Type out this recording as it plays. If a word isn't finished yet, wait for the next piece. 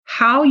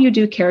how you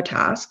do care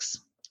tasks,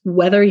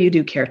 whether you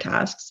do care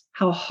tasks,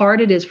 how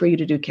hard it is for you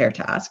to do care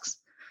tasks.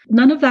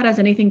 None of that has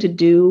anything to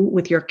do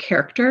with your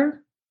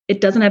character. It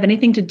doesn't have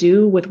anything to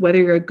do with whether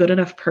you're a good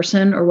enough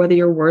person or whether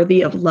you're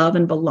worthy of love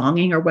and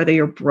belonging or whether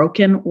you're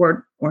broken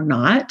or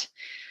not.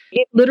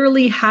 It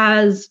literally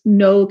has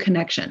no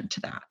connection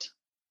to that.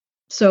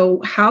 So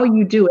how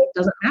you do it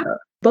doesn't matter.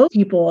 Both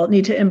people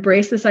need to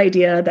embrace this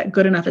idea that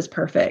good enough is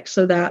perfect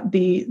so that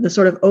the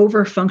sort of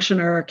over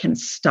functioner can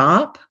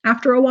stop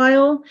after a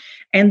while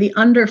and the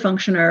under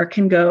functioner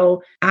can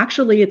go,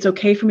 actually, it's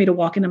okay for me to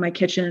walk into my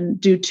kitchen,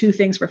 do 2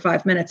 things for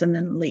 5 minutes and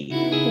then leave.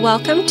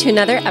 Welcome to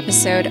another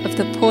episode of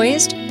the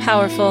Poised,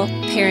 Powerful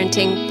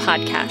Parenting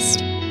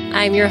Podcast.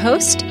 I'm your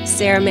host,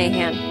 Sarah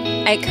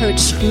Mahan. I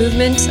coach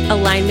movement,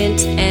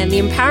 alignment, and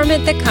the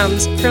empowerment that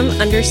comes from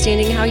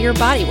understanding how your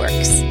body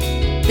works.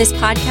 This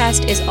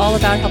podcast is all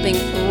about helping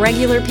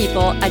regular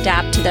people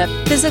adapt to the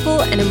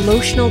physical and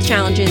emotional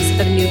challenges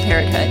of new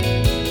parenthood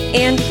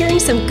and hearing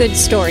some good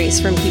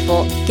stories from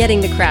people getting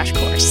the crash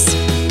course.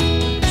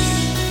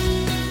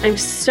 I'm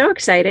so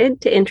excited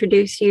to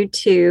introduce you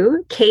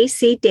to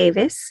KC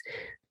Davis.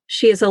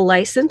 She is a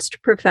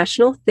licensed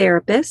professional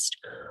therapist,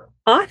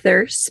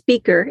 author,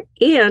 speaker,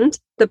 and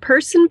the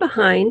person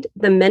behind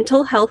the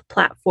mental health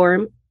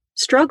platform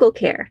Struggle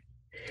Care.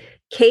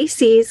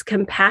 KC's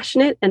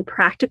compassionate and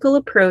practical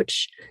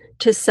approach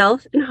to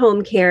self and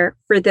home care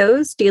for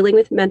those dealing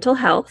with mental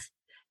health,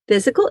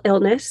 physical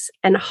illness,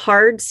 and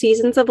hard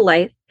seasons of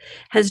life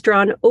has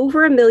drawn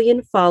over 1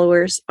 million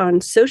followers on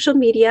social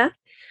media,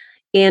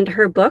 and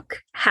her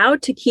book, How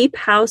to Keep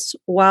House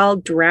While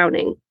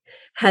Drowning,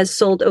 has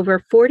sold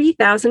over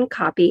 40,000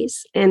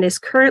 copies and is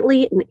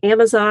currently an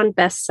Amazon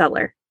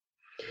bestseller.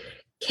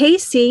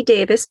 KC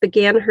Davis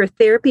began her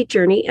therapy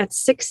journey at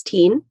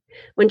 16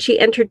 when she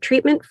entered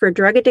treatment for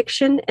drug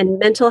addiction and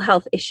mental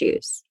health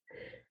issues.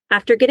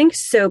 After getting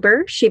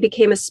sober, she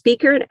became a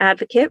speaker and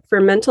advocate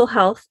for mental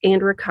health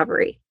and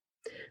recovery.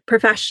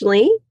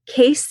 Professionally,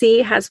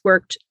 KC has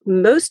worked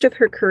most of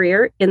her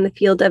career in the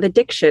field of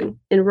addiction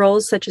in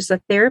roles such as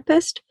a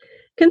therapist,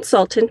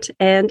 consultant,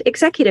 and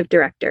executive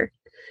director.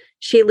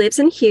 She lives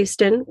in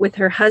Houston with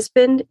her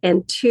husband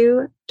and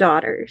 2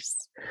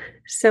 daughters.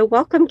 So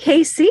welcome,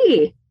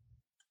 KC.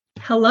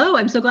 Hello,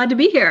 I'm so glad to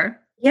be here.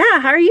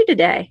 Yeah, how are you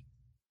today?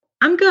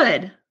 I'm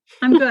good.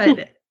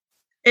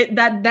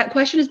 That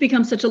question has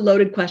become such a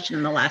loaded question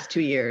in the last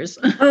 2 years.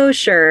 Oh,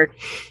 sure.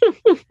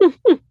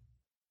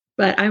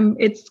 But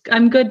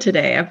I'm good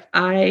today.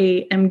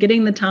 I am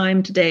getting the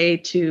time today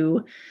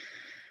to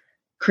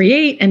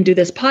create and do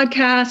this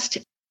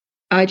podcast.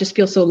 I just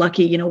feel so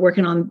lucky,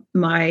 working on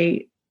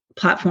my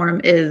platform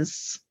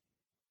is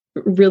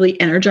really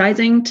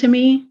energizing to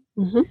me.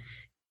 Mm-hmm.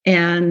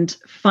 And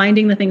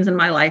finding the things in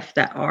my life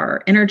that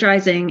are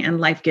energizing and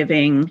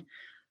life-giving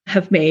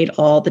have made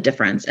all the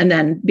difference. And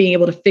then being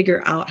able to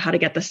figure out how to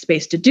get the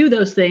space to do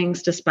those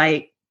things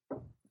despite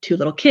 2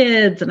 little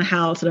kids and a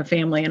house and a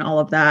family and all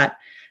of that.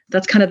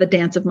 That's kind of the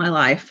dance of my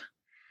life.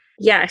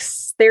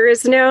 Yes, there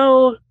is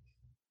no,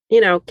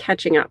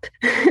 catching up.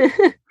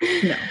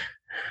 No.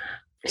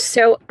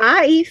 So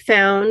I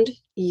found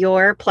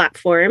your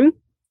platform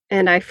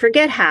and I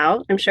forget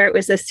how. I'm sure it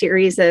was a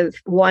series of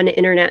one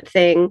internet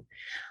thing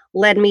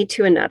led me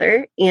to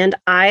another. And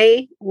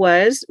I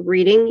was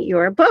reading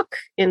your book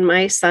in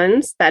my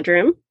son's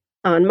bedroom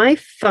on my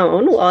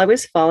phone while I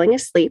was falling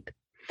asleep.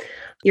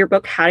 Your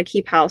book, How to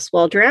Keep House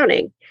While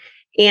Drowning.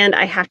 And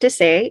I have to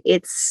say,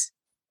 it's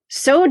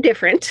so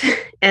different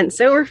and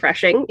so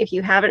refreshing. If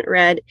you haven't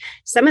read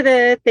some of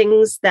the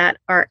things that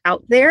are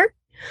out there,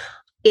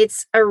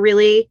 it's a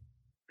really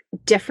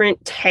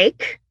different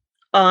take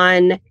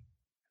on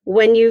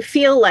when you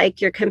feel like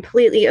you're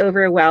completely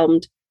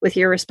overwhelmed with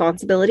your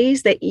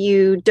responsibilities that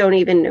you don't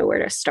even know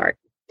where to start.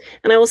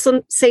 And I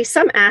will say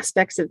some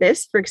aspects of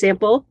this. For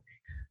example,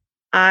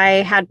 I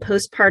had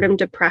postpartum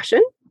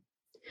depression,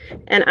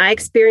 and I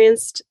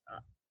experienced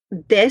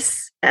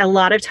this a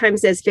lot of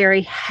times as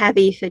very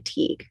heavy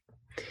fatigue.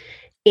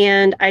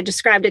 And I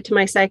described it to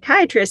my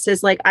psychiatrist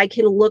as like, I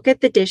can look at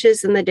the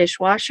dishes in the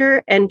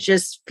dishwasher and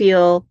just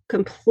feel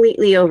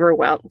completely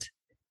overwhelmed.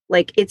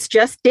 Like it's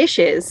just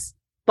dishes,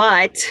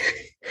 but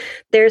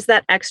there's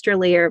that extra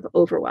layer of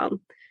overwhelm.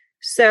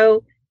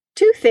 So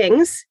 2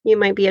 things you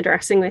might be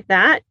addressing with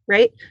that,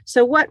 right?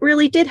 So what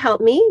really did help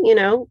me,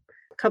 a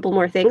couple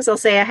more things. I'll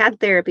say I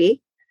had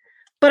therapy,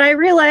 but I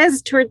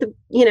realized toward the,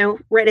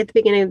 right at the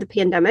beginning of the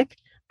pandemic,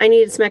 I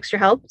needed some extra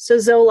help. So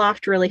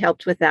Zoloft really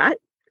helped with that,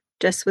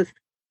 just with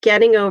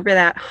getting over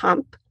that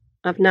hump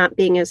of not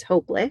being as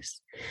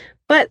hopeless.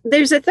 But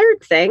there's a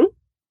third thing,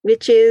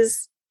 which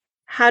is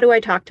how do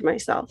I talk to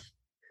myself,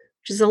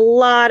 which is a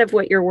lot of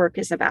what your work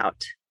is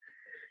about.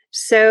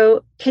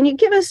 So can you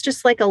give us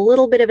just like a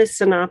little bit of a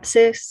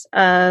synopsis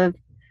of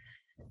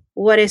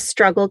what is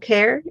Struggle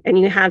Care? And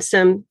you have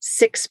some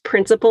 6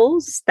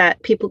 principles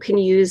that people can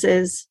use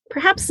as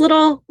perhaps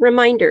little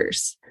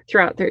reminders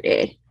throughout their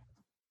day.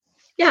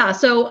 Yeah.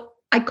 So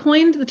I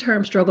coined the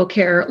term struggle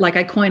care like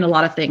I coin a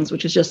lot of things,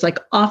 which is just like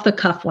off the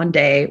cuff one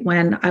day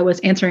when I was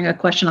answering a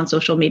question on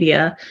social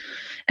media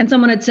and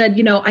someone had said,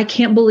 I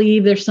can't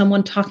believe there's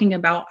someone talking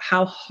about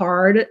how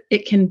hard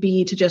it can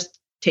be to just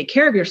take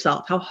care of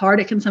yourself, how hard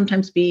it can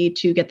sometimes be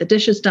to get the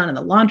dishes done and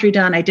the laundry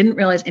done. I didn't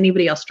realize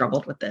anybody else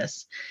struggled with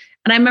this.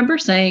 And I remember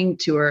saying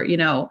to her,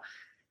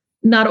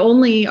 not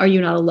only are you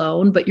not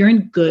alone, but you're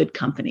in good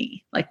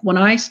company. Like when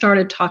I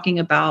started talking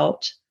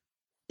about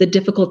the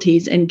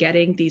difficulties in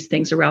getting these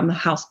things around the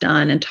house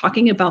done and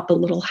talking about the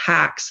little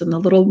hacks and the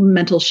little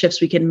mental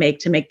shifts we can make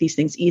to make these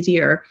things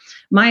easier,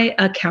 my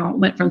account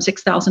went from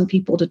 6,000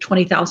 people to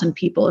 20,000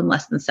 people in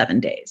less than 7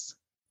 days.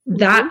 Mm-hmm.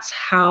 That's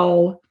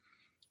how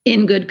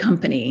in good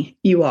company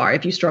you are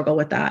if you struggle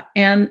with that.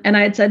 And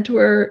I had said to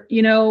her,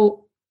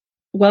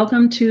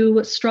 welcome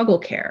to struggle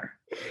care.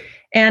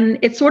 And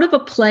it's sort of a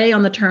play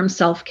on the term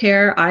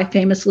self-care. I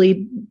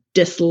famously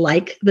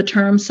dislike the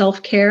term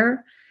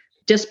self-care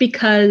just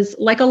because,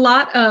 like a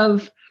lot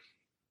of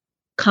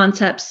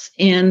concepts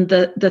in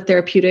the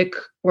therapeutic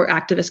or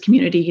activist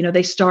community,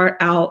 they start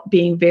out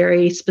being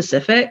very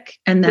specific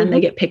and then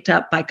they get picked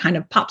up by kind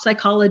of pop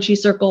psychology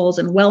circles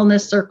and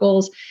wellness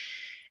circles.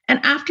 And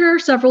after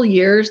several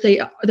years,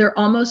 they're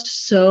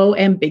almost so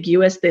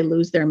ambiguous, they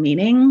lose their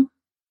meaning.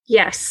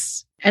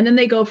 Yes. And then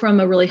they go from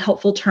a really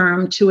helpful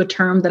term to a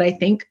term that I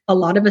think a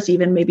lot of us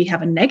even maybe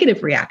have a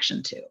negative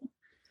reaction to.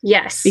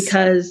 Yes.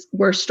 Because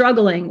we're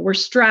struggling, we're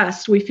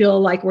stressed, we feel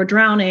like we're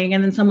drowning.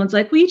 And then someone's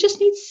like, well, you just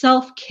need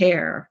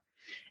self-care.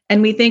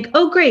 And we think,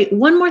 oh, great,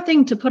 one more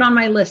thing to put on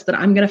my list that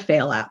I'm going to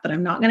fail at, that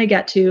I'm not going to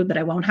get to, that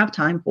I won't have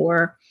time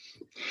for.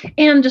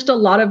 And just a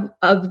lot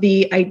of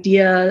the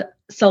idea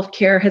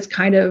self-care has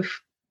kind of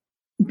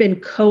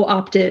been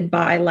co-opted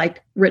by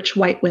like rich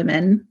white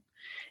women.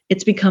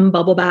 It's become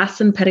bubble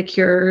baths and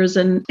pedicures,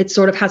 and it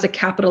sort of has a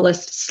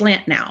capitalist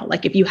slant now.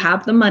 Like if you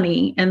have the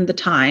money and the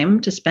time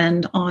to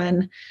spend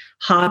on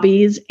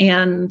hobbies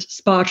and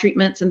spa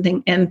treatments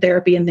and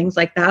therapy and things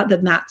like that,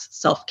 then that's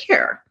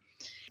self-care.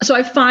 So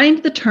I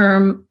find the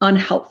term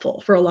unhelpful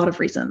for a lot of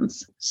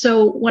reasons.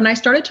 So when I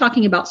started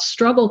talking about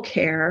struggle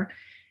care,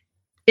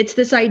 it's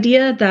this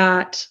idea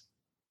that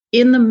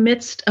in the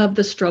midst of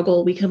the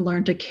struggle, we can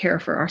learn to care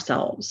for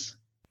ourselves,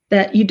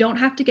 that you don't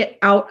have to get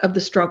out of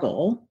the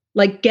struggle.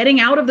 Like getting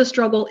out of the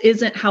struggle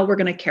isn't how we're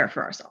going to care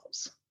for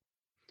ourselves.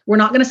 We're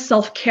not going to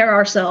self-care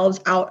ourselves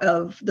out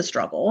of the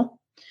struggle.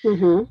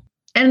 Mm-hmm.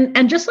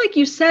 And just like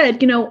you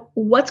said,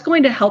 what's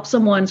going to help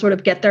someone sort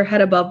of get their head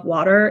above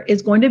water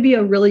is going to be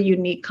a really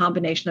unique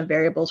combination of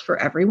variables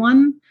for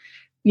everyone.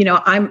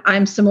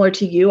 I'm similar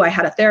to you. I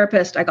had a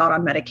therapist, I got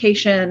on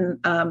medication,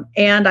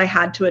 and I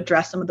had to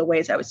address some of the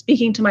ways I was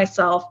speaking to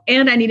myself,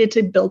 and I needed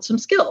to build some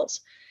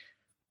skills.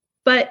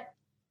 But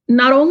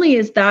not only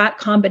is that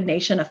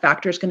combination of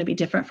factors going to be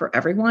different for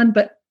everyone,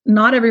 but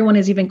not everyone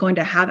is even going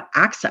to have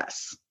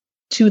access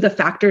to the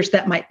factors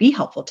that might be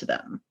helpful to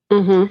them.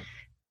 Mm-hmm.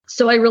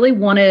 So I really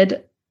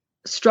wanted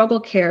struggle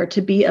care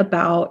to be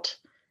about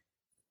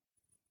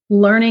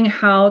learning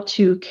how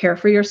to care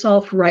for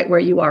yourself right where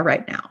you are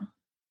right now.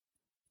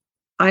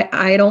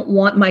 I don't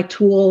want my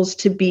tools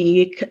to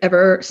be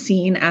ever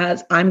seen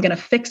as I'm going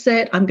to fix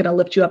it. I'm going to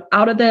lift you up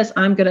out of this.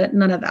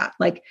 None of that.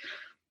 Like,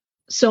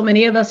 so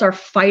many of us are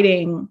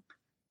fighting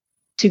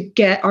to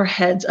get our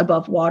heads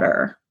above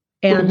water.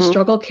 And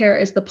struggle care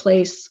is the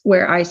place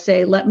where I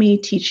say, let me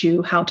teach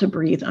you how to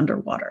breathe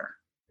underwater.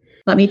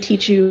 Let me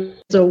teach you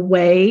the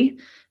way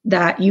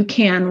that you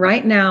can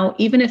right now,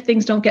 even if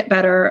things don't get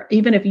better,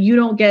 even if you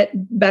don't get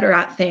better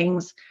at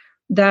things,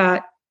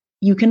 that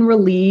you can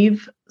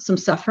relieve some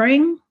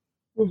suffering.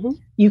 Mm-hmm.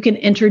 You can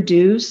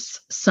introduce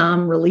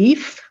some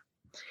relief,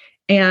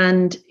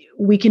 and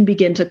we can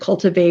begin to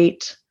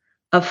cultivate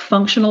a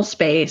functional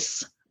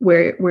space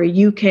where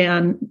you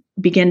can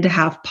begin to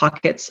have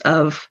pockets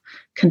of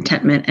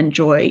contentment and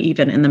joy,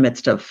 even in the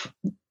midst of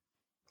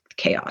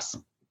chaos.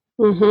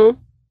 Mm-hmm.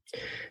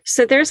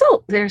 So there's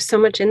so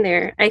much in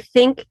there. I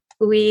think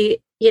we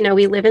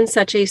live in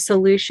such a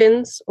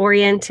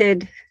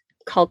solutions-oriented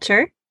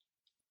culture,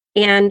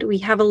 and we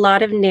have a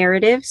lot of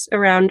narratives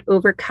around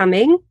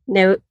overcoming.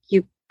 Now,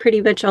 you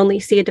pretty much only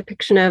see a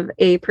depiction of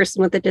a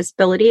person with a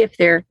disability if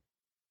they're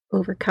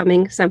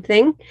overcoming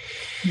something,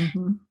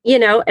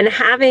 and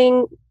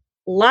having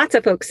lots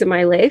of folks in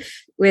my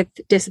life with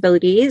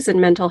disabilities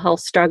and mental health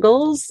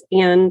struggles.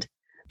 And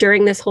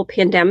during this whole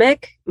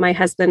pandemic, my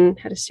husband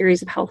had a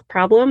series of health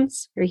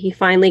problems where he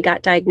finally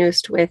got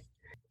diagnosed with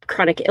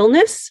chronic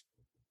illness,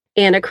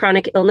 and a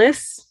chronic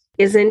illness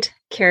isn't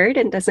cured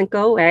and doesn't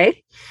go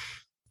away.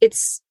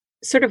 It's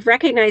sort of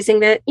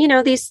recognizing that,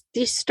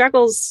 these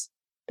struggles,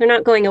 they're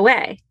not going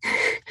away.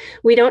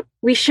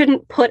 We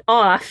shouldn't put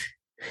off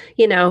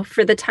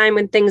for the time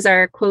when things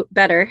are, quote,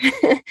 better,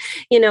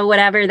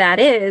 whatever that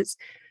is,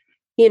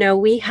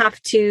 we have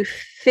to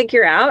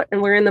figure out,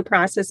 and we're in the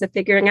process of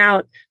figuring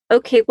out,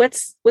 okay,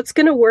 what's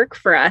going to work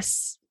for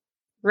us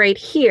right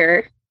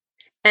here.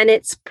 And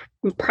it's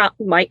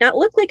might not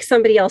look like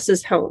somebody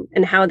else's home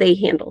and how they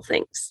handle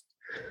things.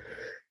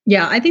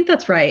 Yeah, I think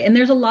that's right. And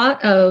there's a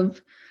lot of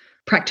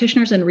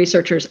practitioners and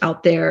researchers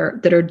out there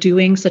that are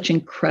doing such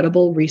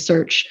incredible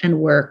research and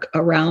work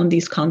around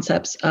these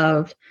concepts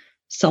of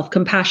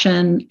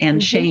self-compassion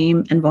and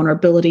shame and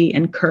vulnerability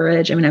and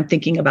courage. I mean, I'm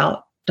thinking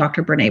about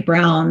Dr. Brene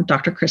Brown,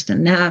 Dr.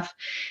 Kristen Neff,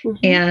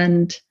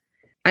 and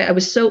I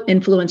was so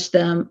influenced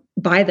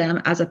by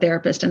them as a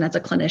therapist and as a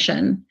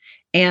clinician.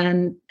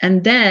 And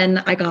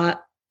then I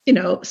got,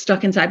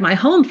 stuck inside my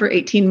home for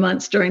 18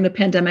 months during the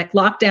pandemic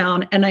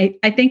lockdown. And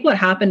I think what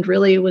happened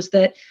really was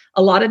that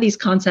a lot of these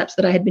concepts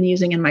that I had been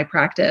using in my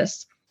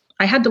practice,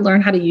 I had to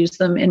learn how to use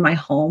them in my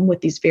home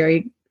with these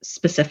very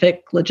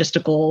specific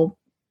logistical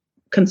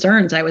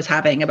concerns I was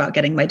having about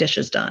getting my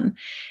dishes done.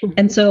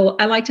 And so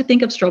I like to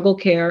think of Struggle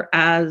Care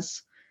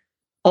as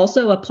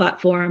also a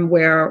platform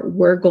where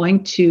we're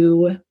going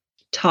to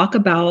talk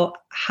about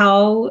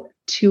how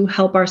to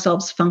help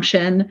ourselves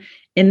function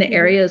in the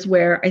areas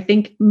where I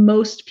think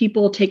most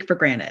people take for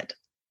granted,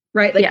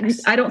 right? Like,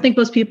 I don't think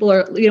most people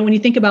are, when you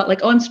think about like,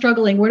 oh, I'm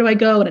struggling, where do I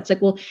go? And it's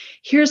like, well,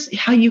 here's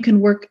how you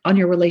can work on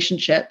your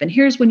relationship. And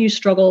here's when you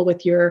struggle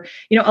with your,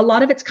 a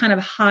lot of it's kind of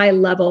high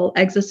level,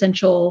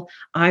 existential.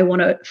 I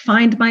want to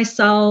find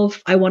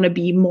myself. I want to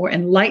be more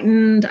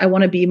enlightened. I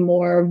want to be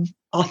more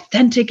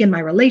authentic in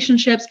my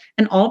relationships.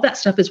 And all that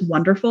stuff is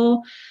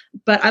wonderful.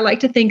 But I like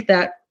to think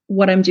that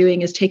what I'm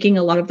doing is taking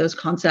a lot of those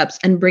concepts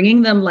and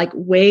bringing them like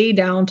way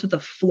down to the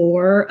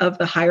floor of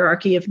the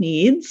hierarchy of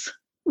needs,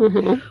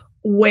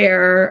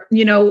 where,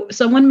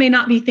 someone may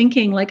not be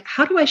thinking like,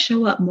 how do I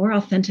show up more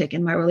authentic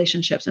in my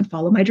relationships and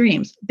follow my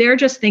dreams? They're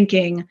just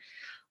thinking,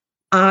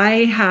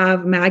 I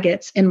have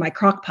maggots in my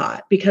crock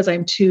pot because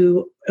I'm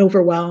too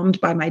overwhelmed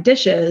by my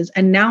dishes.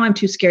 And now I'm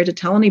too scared to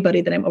tell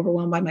anybody that I'm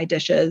overwhelmed by my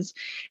dishes.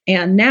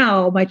 And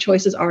now my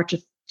choices are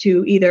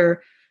to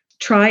either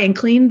try and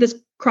clean this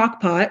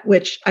crock pot,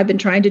 which I've been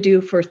trying to do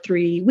for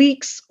 3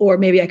 weeks, or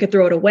maybe I could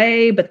throw it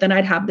away, but then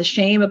I'd have the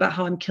shame about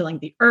how I'm killing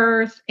the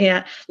earth.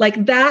 And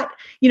like that,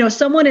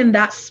 someone in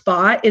that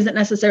spot isn't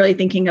necessarily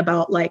thinking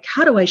about like,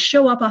 how do I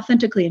show up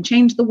authentically and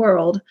change the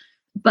world?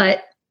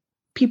 But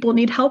people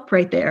need help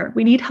right there.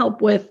 We need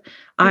help with,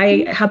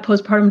 I have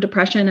postpartum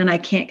depression and I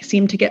can't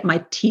seem to get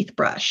my teeth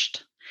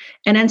brushed.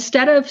 And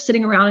instead of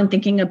sitting around and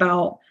thinking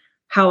about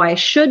how I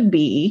should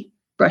be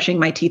brushing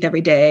my teeth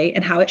every day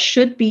and how it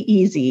should be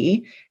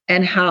easy,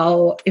 and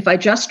how if I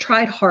just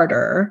tried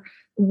harder,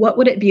 what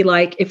would it be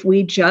like if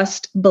we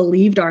just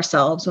believed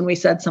ourselves when we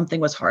said something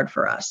was hard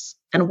for us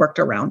and worked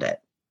around it?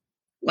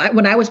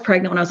 When I was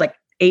pregnant, when I was like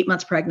 8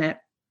 months pregnant,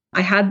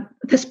 I had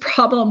this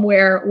problem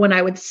where when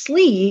I would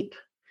sleep,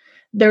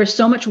 there was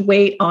so much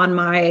weight on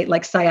my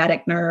like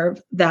sciatic nerve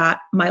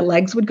that my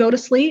legs would go to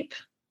sleep.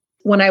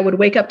 When I would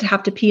wake up to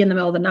have to pee in the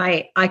middle of the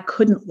night, I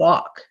couldn't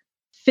walk.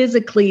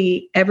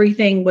 Physically,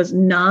 everything was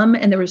numb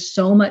and there was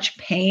so much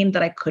pain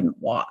that I couldn't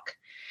walk.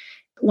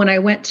 When I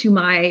went to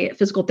my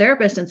physical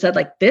therapist and said,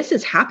 like, this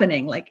is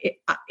happening, like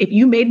if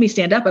you made me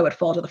stand up, I would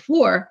fall to the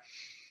floor.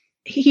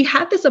 He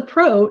had this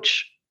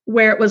approach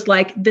where it was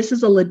like, this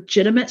is a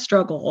legitimate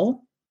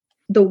struggle.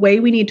 The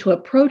way we need to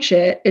approach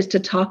it is to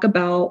talk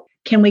about,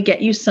 can we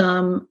get you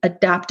some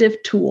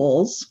adaptive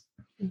tools?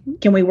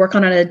 Can we work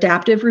on an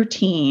adaptive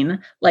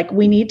routine? Like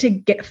we need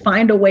to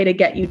find a way to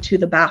get you to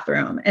the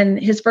bathroom. And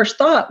his first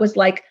thought was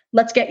like,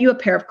 let's get you a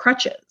pair of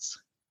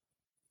crutches.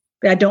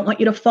 I don't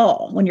want you to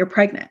fall when you're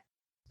pregnant.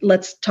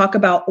 Let's talk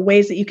about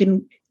ways that you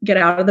can get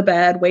out of the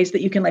bed, ways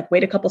that you can like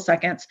wait a couple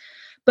seconds.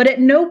 But at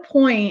no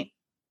point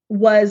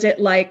was it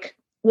like,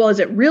 well, is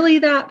it really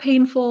that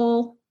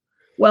painful?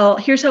 Well,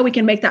 here's how we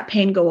can make that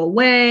pain go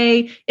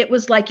away. It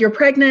was like, you're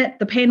pregnant,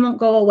 the pain won't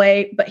go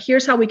away, but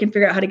here's how we can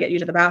figure out how to get you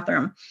to the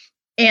bathroom.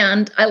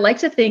 And I like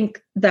to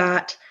think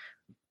that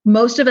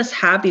most of us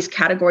have these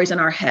categories in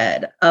our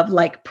head of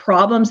like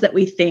problems that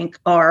we think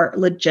are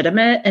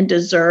legitimate and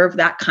deserve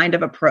that kind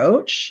of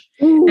approach,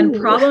 and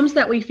problems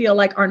that we feel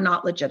like are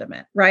not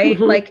legitimate, right?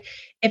 Like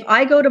if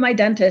I go to my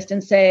dentist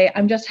and say,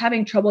 I'm just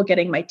having trouble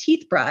getting my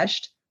teeth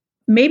brushed,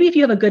 maybe if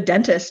you have a good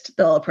dentist,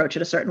 they'll approach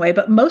it a certain way.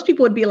 But most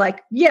people would be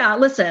like, yeah,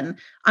 listen,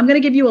 I'm going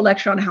to give you a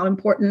lecture on how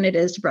important it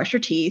is to brush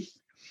your teeth.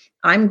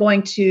 I'm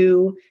going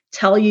to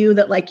tell you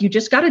that like, you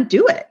just got to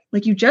do it.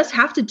 Like you just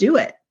have to do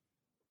it.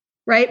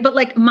 Right. But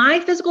like my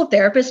physical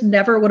therapist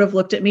never would have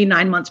looked at me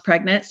 9 months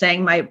pregnant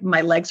saying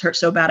my legs hurt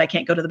so bad I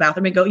can't go to the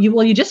bathroom and go,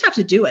 you just have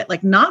to do it.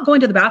 Like not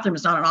going to the bathroom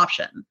is not an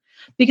option,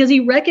 because he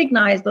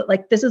recognized that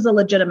like this is a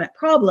legitimate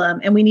problem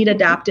and we need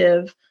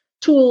adaptive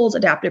tools,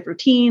 adaptive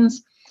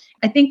routines.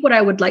 I think what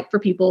I would like for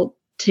people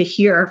to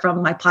hear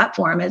from my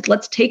platform is,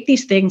 let's take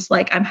these things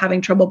like I'm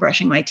having trouble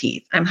brushing my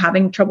teeth. I'm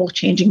having trouble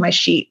changing my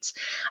sheets.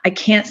 I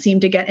can't seem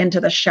to get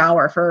into the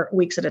shower for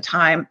weeks at a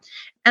time.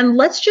 And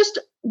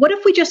what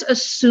if we just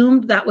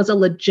assumed that was a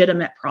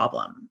legitimate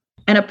problem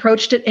and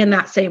approached it in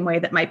that same way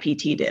that my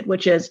PT did,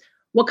 which is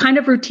what kind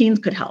of routines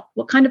could help?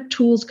 What kind of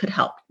tools could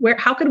help?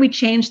 How could we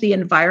change the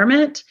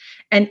environment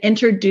and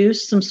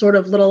introduce some sort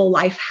of little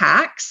life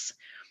hacks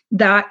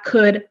that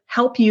could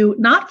help you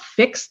not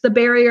fix the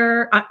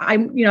barrier?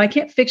 I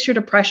can't fix your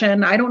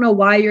depression. I don't know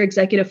why your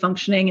executive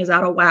functioning is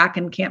out of whack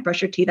and can't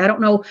brush your teeth. I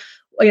don't know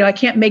I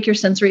can't make your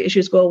sensory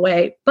issues go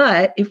away.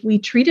 But if we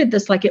treated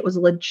this like it was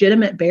a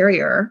legitimate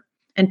barrier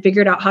and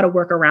figured out how to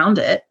work around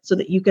it so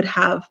that you could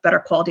have better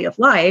quality of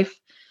life,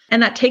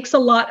 and that takes a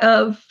lot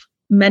of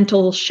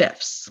mental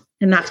shifts.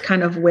 And that's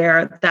kind of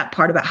where that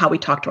part about how we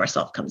talk to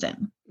ourselves comes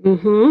in.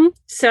 Mm-hmm.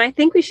 So I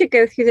think we should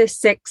go through the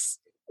 6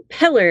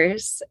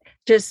 pillars,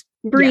 just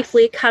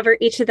briefly cover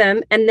each of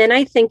them. And then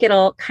I think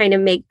it'll kind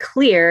of make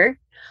clear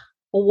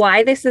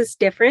why this is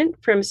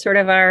different from sort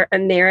of our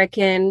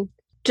American,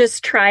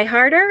 just try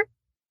harder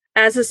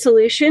as a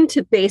solution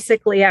to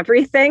basically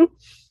everything.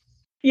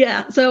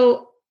 Yeah.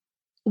 So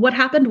what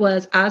happened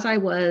was, as I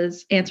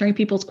was answering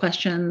people's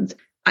questions,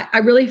 I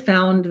really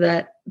found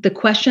that the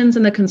questions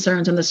and the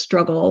concerns and the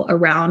struggle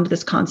around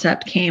this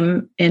concept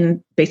came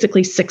in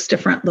basically 6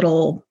 different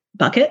little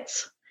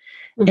buckets.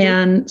 Mm-hmm.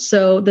 And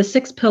so the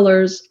 6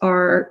 pillars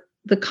are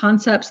the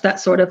concepts that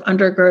sort of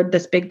undergird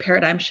this big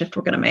paradigm shift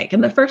we're going to make.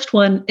 And the first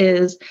one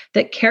is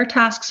that care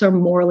tasks are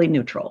morally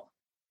neutral.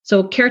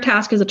 So care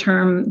task is a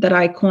term that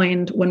I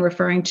coined when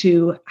referring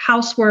to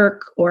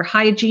housework or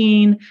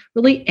hygiene,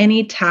 really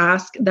any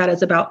task that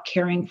is about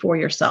caring for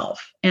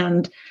yourself.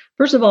 And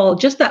first of all,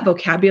 just that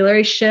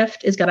vocabulary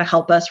shift is going to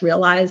help us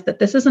realize that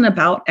this isn't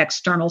about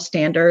external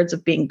standards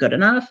of being good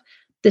enough.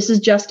 This is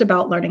just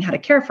about learning how to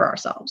care for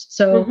ourselves.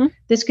 So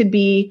this could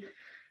be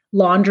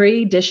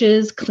laundry,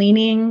 dishes,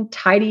 cleaning,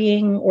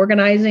 tidying,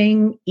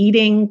 organizing,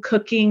 eating,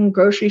 cooking,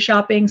 grocery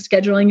shopping,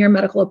 scheduling your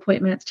medical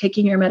appointments,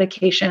 taking your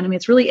medication. I mean,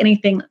 it's really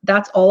anything.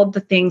 That's all of the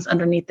things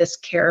underneath this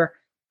care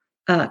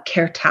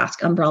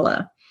task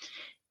umbrella.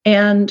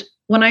 And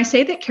when I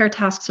say that care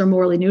tasks are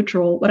morally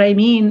neutral, what I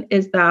mean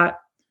is that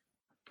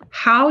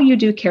how you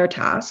do care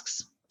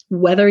tasks,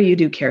 whether you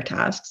do care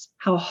tasks,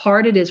 how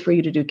hard it is for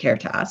you to do care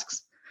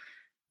tasks,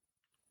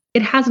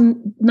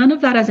 none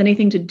of that has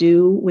anything to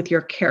do with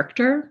your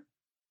character.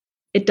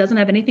 It doesn't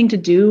have anything to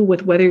do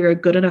with whether you're a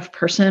good enough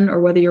person or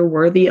whether you're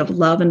worthy of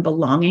love and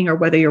belonging or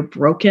whether you're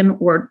broken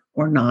or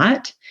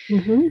not.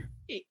 Mm-hmm.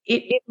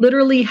 It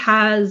literally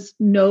has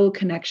no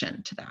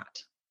connection to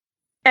that.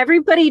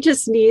 Everybody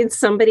just needs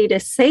somebody to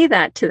say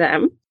that to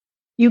them.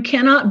 You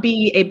cannot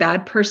be a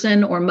bad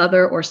person or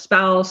mother or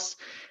spouse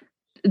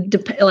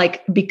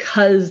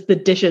because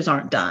the dishes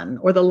aren't done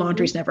or the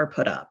laundry's never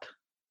put up.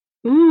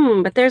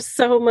 But there's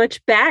so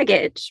much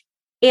baggage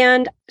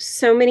and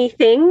so many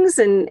things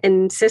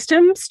and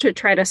systems to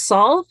try to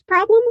solve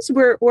problems.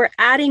 We're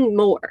adding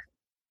more.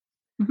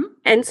 Mm-hmm.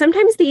 And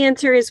sometimes the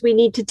answer is we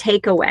need to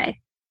take away.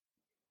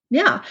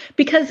 Yeah,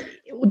 because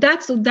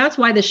that's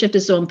why the shift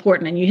is so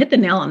important. And you hit the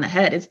nail on the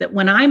head, is that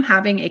when I'm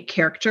having a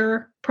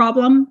character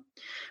problem,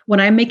 when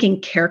I'm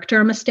making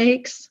character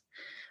mistakes,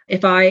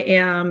 if I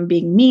am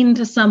being mean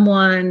to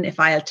someone, if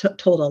I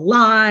told a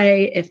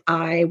lie, if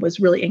I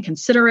was really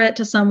inconsiderate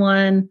to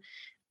someone,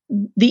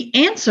 the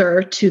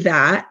answer to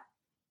that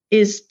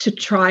is to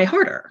try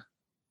harder.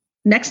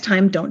 Next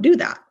time, don't do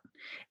that.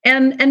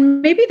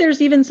 And maybe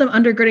there's even some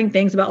undergirding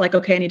things about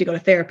okay, I need to go to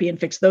therapy and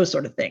fix those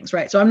sort of things,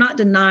 right? So I'm not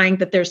denying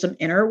that there's some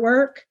inner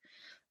work,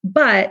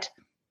 but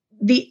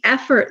the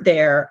effort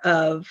there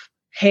of,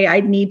 hey, I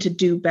need to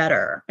do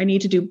better. I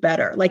need to do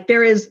better.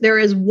 There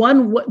is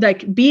one,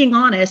 being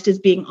honest is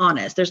being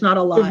honest. There's not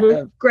a lot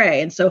of gray.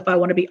 And so if I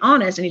want to be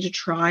honest, I need to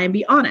try and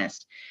be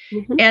honest.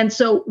 Mm-hmm. And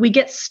so we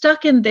get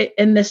stuck in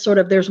this sort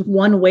of, there's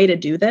one way to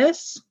do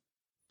this.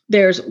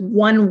 There's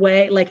one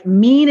way,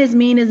 mean is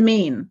mean is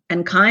mean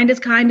and kind is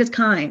kind is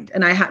kind.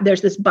 And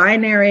there's this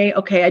binary,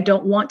 okay, I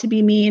don't want to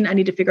be mean. I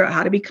need to figure out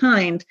how to be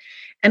kind.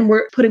 And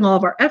we're putting all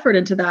of our effort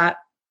into that.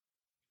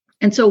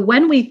 And so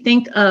when we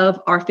think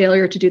of our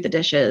failure to do the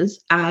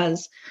dishes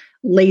as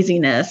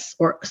laziness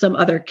or some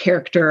other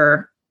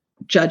character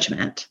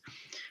judgment,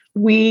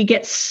 we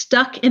get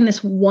stuck in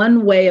this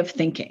one way of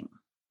thinking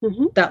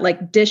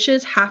that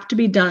dishes have to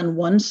be done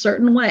one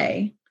certain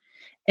way.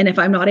 And if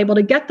I'm not able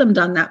to get them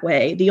done that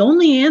way, the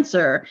only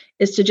answer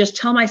is to just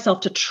tell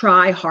myself to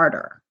try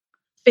harder,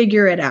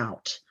 figure it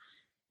out.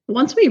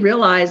 Once we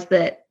realize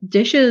that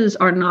dishes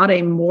are not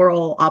a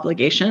moral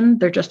obligation,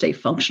 they're just a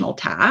functional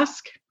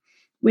task,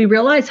 we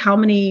realize how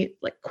many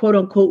quote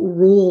unquote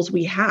rules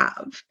we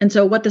have. And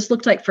so what this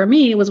looked like for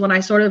me was when I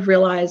sort of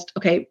realized,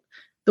 okay,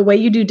 the way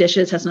you do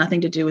dishes has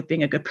nothing to do with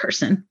being a good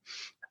person.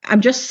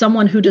 I'm just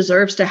someone who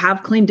deserves to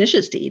have clean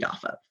dishes to eat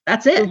off of.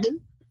 That's it. Mm-hmm.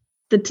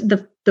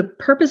 The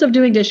purpose of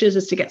doing dishes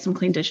is to get some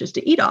clean dishes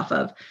to eat off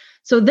of.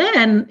 So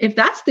then if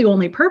that's the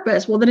only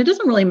purpose, well, then it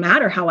doesn't really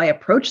matter how I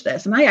approach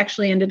this. And I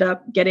actually ended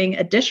up getting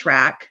a dish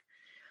rack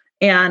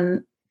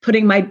and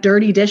putting my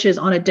dirty dishes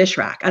on a dish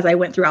rack as I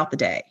went throughout the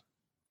day.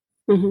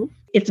 Mm-hmm.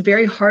 It's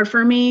very hard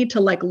for me to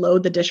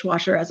load the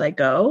dishwasher as I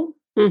go.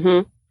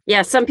 Mm-hmm.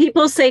 Yeah. Some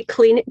people say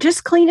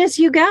just clean as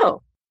you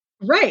go.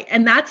 Right.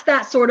 And that's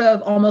that sort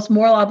of almost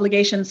moral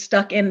obligation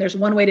stuck in. There's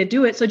one way to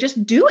do it. So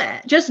just do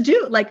it. Just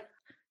do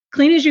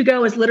clean as you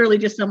go is literally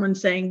just someone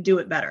saying, do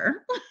it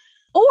better.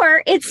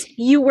 Or it's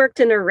you worked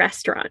in a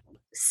restaurant.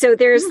 So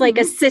there's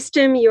a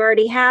system you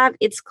already have.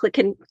 It's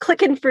clicking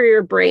for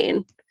your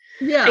brain.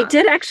 I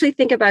did actually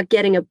think about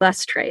getting a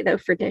bus tray though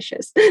for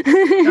dishes.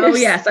 Oh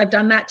yes, I've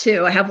done that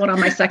too. I have one on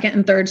my second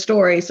and third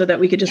story so that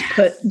we could just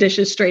put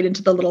dishes straight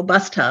into the little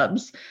bus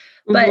tubs.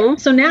 But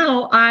so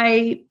now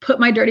I put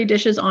my dirty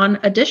dishes on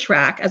a dish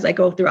rack as I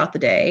go throughout the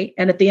day.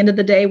 And at the end of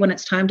the day, when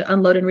it's time to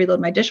unload and reload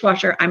my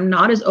dishwasher, I'm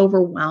not as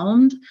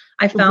overwhelmed.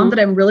 I found that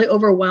I'm really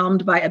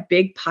overwhelmed by a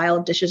big pile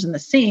of dishes in the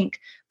sink,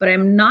 but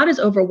I'm not as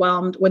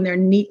overwhelmed when they're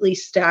neatly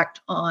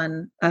stacked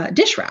on a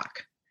dish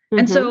rack.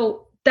 And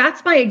so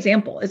that's my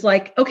example is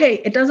like, okay,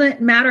 it doesn't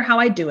matter how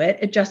I do it.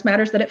 It just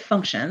matters that it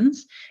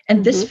functions.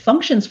 And this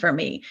functions for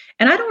me.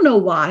 And I don't know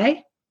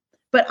why.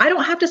 But I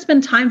don't have to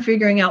spend time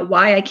figuring out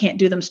why I can't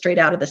do them straight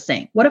out of the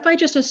sink. What if I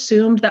just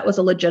assumed that was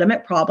a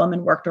legitimate problem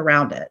and worked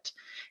around it?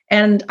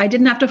 And I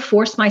didn't have to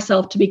force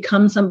myself to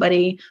become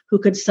somebody who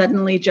could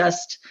suddenly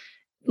just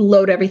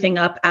load everything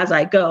up as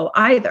I go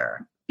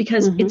either,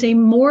 because it's a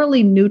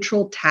morally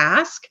neutral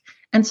task.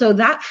 And so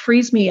that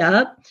frees me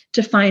up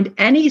to find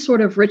any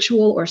sort of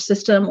ritual or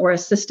system or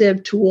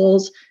assistive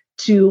tools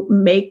to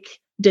make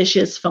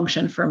dishes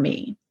function for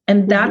me.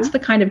 And that's the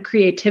kind of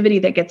creativity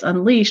that gets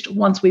unleashed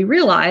once we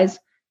realize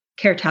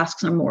care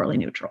tasks are morally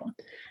neutral.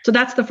 So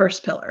that's the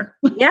first pillar.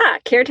 Yeah,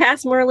 care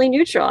tasks morally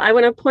neutral. I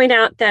want to point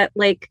out that,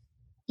 like,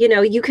 you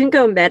know, you can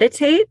go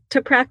meditate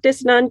to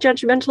practice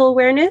non-judgmental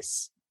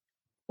awareness,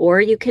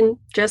 or you can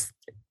just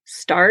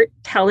start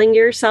telling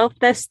yourself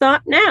this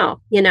thought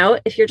now. You know,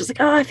 if you're just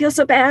like, oh, I feel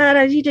so bad,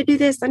 I need to do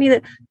this, I need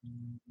to.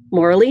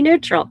 Morally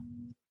neutral.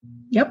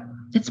 Yep,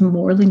 it's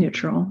morally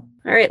neutral.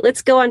 All right,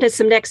 let's go on to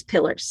some next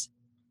pillars.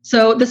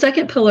 So the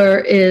second pillar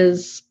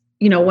is,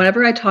 you know,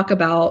 whenever I talk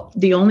about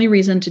the only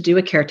reason to do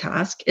a care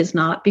task is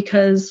not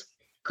because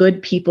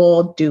good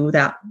people do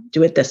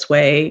it this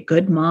way,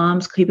 good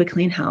moms keep a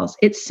clean house.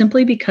 It's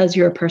simply because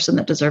you're a person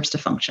that deserves to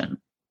function.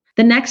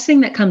 The next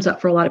thing that comes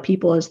up for a lot of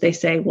people is they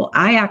say, well,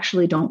 I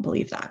actually don't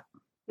believe that.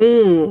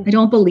 I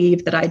don't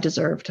believe that I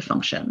deserve to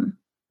function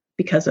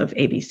because of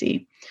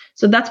ABC.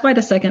 So that's why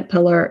the second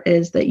pillar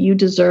is that you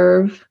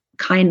deserve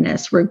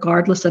kindness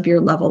regardless of your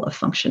level of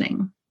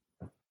functioning.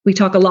 We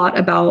talk a lot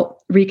about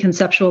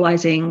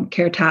reconceptualizing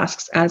care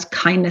tasks as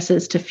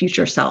kindnesses to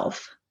future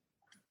self.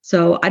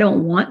 So I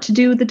don't want to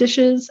do the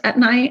dishes at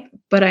night,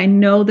 but I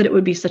know that it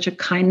would be such a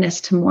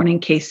kindness to morning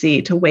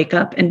Casey to wake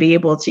up and be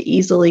able to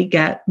easily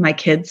get my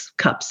kids'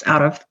 cups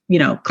out of, you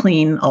know,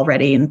 clean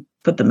already and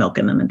put the milk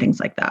in them and things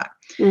like that.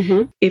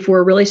 If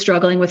we're really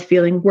struggling with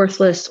feeling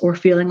worthless or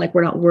feeling like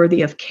we're not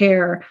worthy of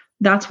care,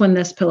 that's when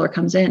this pillar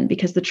comes in,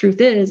 because the truth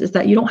is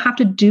that you don't have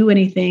to do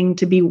anything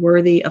to be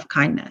worthy of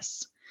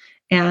kindness.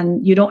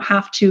 And you don't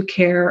have to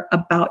care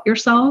about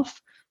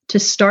yourself to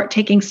start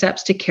taking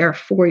steps to care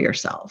for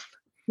yourself.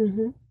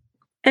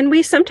 And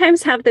we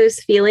sometimes have those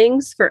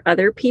feelings for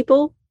other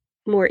people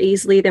more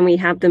easily than we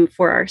have them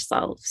for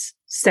ourselves.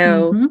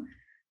 So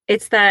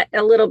it's that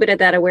a little bit of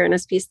that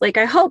awareness piece. Like,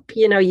 I hope,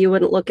 you know, you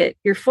wouldn't look at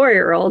your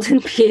 4-year-old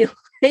and be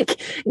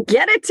like,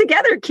 get it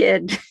together,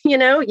 kid. You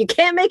know, you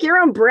can't make your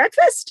own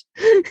breakfast.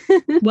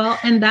 Well,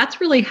 and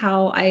that's really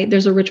how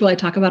there's a ritual I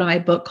talk about in my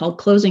book called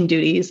Closing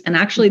Duties. And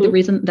actually the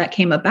reason that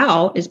came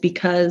about is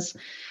because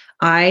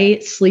I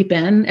sleep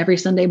in every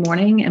Sunday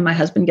morning and my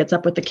husband gets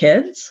up with the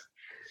kids.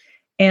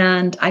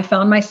 And I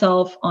found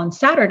myself on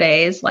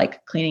Saturdays,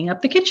 like cleaning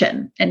up the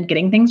kitchen and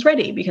getting things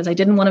ready because I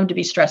didn't want him to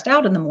be stressed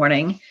out in the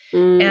morning.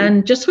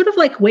 And just sort of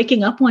like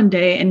waking up one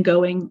day and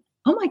going,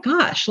 oh my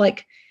gosh,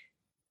 like,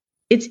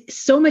 it's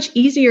so much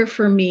easier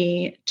for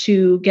me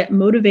to get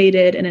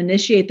motivated and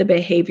initiate the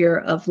behavior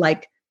of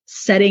like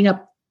setting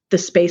up the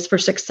space for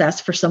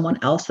success for someone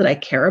else that I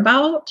care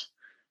about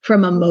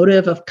from a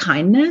motive of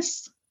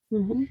kindness.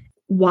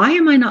 Why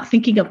am I not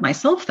thinking of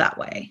myself that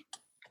way?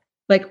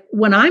 Like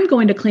when I'm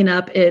going to clean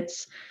up,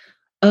 it's,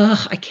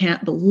 I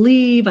can't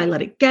believe I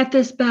let it get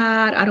this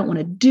bad. I don't want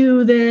to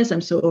do this. I'm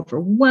so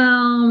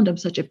overwhelmed. I'm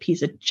such a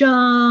piece of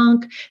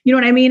junk. You know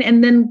what I mean?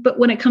 And then, but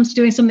when it comes to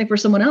doing something for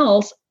someone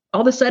else,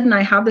 all of a sudden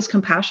I have this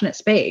compassionate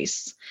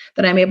space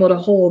that I'm able to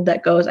hold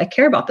that goes, I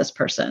care about this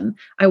person.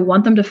 I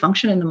want them to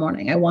function in the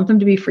morning. I want them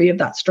to be free of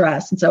that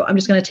stress. And so I'm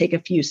just going to take a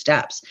few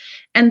steps.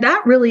 And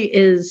that really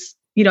is,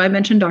 you know, I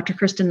mentioned Dr.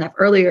 Kristen Neff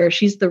earlier.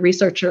 She's the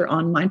researcher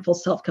on mindful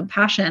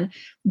self-compassion.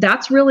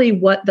 That's really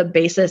what the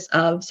basis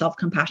of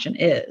self-compassion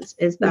is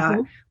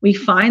that we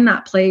find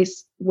that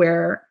place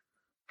where,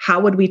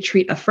 how would we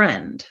treat a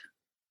friend?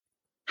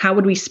 How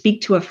would we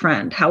speak to a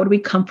friend? How would we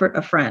comfort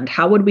a friend?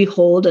 How would we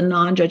hold a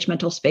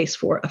non-judgmental space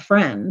for a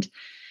friend?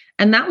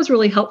 And that was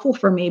really helpful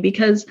for me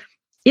because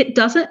it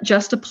doesn't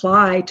just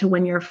apply to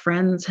when your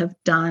friends have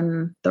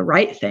done the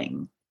right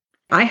thing.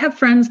 I have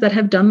friends that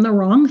have done the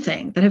wrong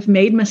thing, that have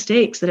made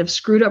mistakes, that have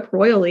screwed up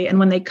royally. And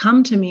when they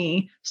come to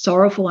me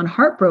sorrowful and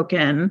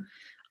heartbroken,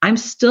 I'm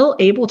still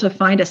able to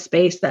find a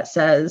space that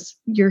says,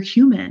 you're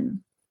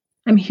human.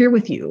 I'm here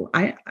with you.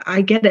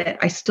 I get it.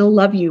 I still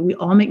love you. We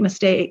all make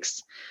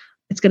mistakes.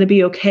 It's going to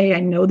be okay. I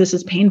know this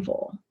is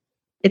painful.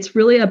 It's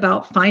really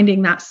about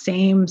finding that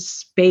same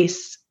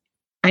space.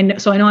 I know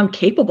I'm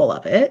capable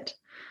of it,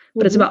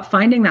 but it's about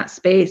finding that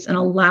space and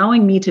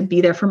allowing me to be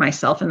there for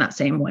myself in that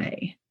same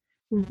way.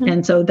 Mm-hmm.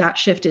 And so that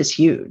shift is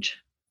huge.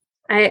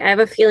 I have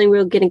a feeling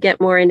we're going to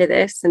get more into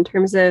this in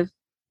terms of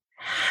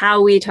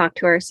how we talk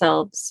to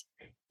ourselves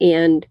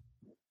and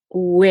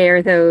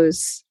where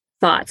those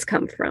thoughts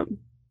come from.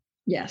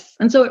 Yes.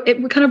 And so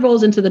it kind of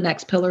rolls into the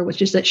next pillar,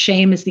 which is that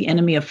shame is the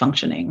enemy of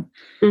functioning.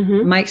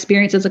 Mm-hmm. My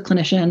experience as a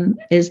clinician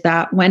is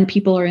that when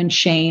people are in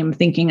shame,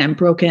 thinking I'm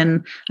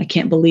broken, I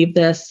can't believe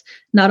this,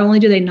 not only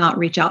do they not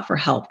reach out for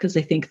help because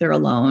they think they're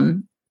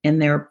alone in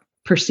their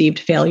perceived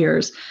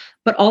failures,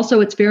 but also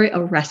it's very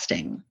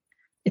arresting.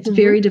 It's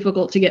very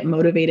difficult to get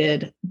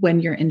motivated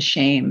when you're in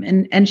shame.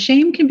 And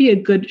shame can be a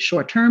good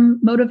short-term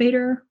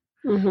motivator,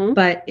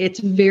 but it's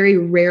very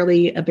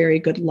rarely a very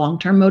good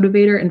long-term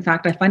motivator. In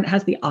fact, I find it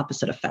has the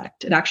opposite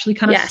effect. It actually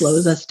kind of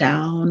slows us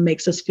down,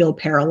 makes us feel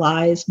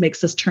paralyzed,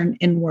 makes us turn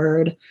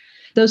inward.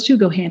 Those two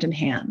go hand in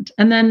hand.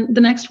 And then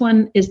the next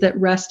one is that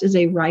rest is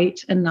a right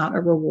and not a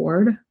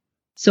reward.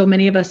 So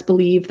many of us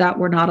believe that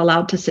we're not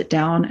allowed to sit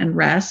down and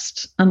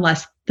rest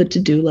unless the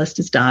to-do list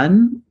is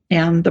done.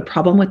 And the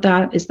problem with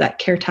that is that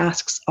care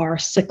tasks are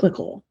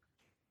cyclical.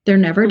 They're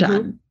never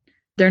done.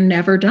 They're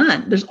never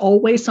done. There's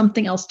always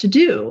something else to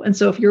do. And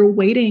so if you're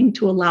waiting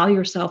to allow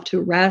yourself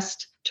to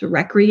rest, to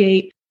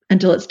recreate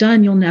until it's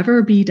done, you'll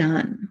never be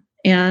done.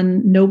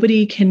 And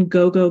nobody can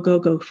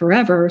go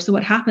forever. So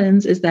what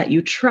happens is that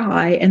you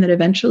try and then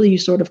eventually you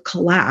sort of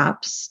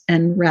collapse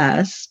and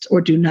rest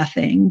or do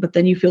nothing, but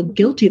then you feel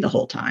guilty the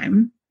whole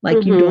time,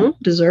 like you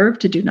don't deserve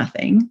to do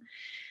nothing.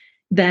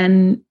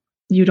 Then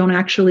you don't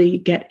actually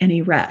get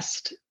any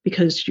rest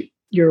because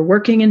you're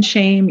working in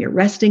shame, you're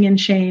resting in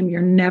shame,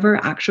 you're never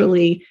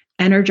actually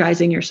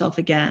energizing yourself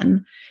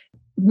again.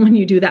 When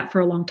you do that for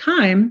a long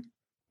time,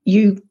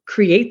 you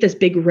create this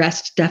big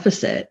rest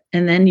deficit,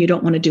 and then you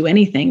don't want to do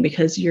anything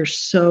because you're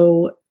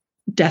so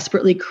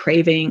desperately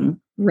craving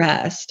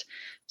rest.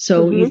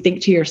 So you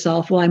think to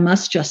yourself, well, I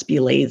must just be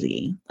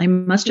lazy. I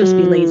must just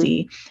be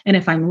lazy. And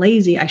if I'm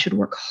lazy, I should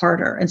work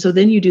harder. And so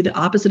then you do the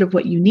opposite of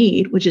what you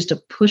need, which is to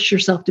push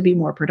yourself to be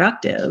more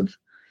productive.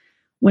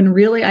 When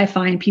really I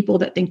find people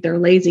that think they're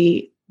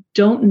lazy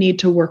don't need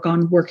to work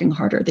on working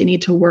harder. They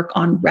need to work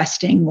on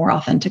resting more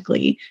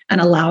authentically and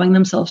allowing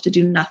themselves to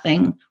do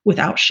nothing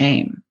without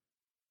shame.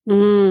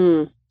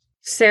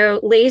 So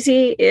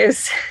lazy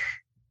is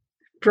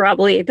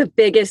probably the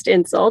biggest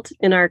insult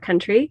in our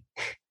country.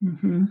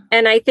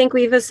 And I think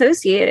we've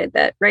associated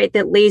that, right?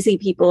 That lazy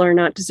people are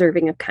not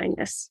deserving of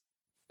kindness.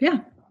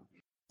 Yeah.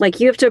 Like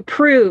you have to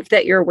prove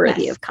that you're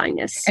worthy of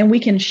kindness. And we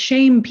can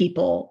shame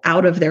people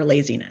out of their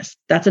laziness.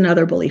 That's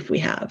another belief we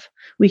have.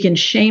 We can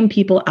shame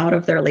people out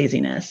of their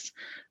laziness.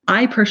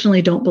 I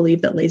personally don't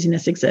believe that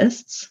laziness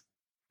exists.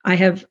 I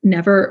have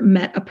never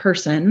met a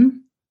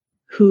person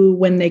who,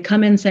 when they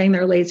come in saying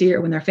they're lazy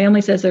or when their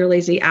family says they're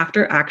lazy,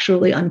 after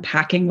actually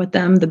unpacking with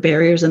them the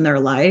barriers in their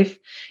life,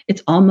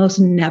 it's almost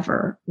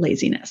never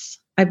laziness.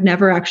 I've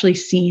never actually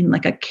seen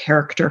like a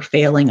character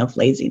failing of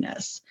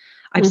laziness.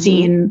 I've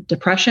seen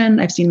depression,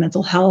 I've seen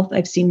mental health,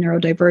 I've seen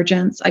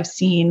neurodivergence, I've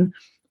seen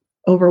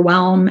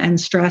overwhelm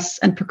and stress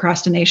and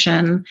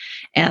procrastination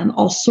and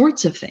all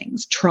sorts of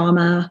things,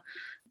 trauma,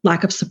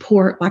 lack of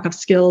support, lack of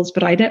skills,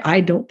 but I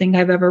don't think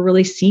I've ever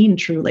really seen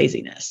true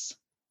laziness.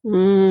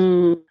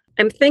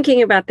 I'm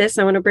thinking about this.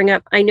 I want to bring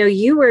up, I know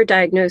you were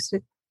diagnosed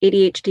with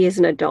ADHD as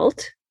an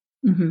adult,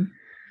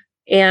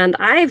 and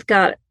I've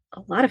got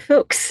a lot of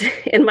folks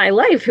in my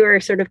life who are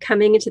sort of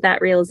coming into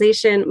that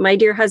realization. My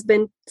dear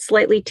husband,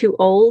 slightly too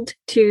old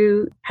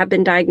to have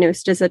been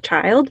diagnosed as a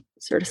child,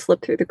 sort of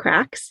slipped through the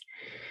cracks.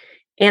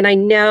 And I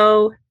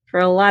know for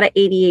a lot of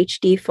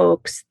ADHD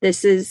folks,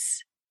 this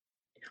is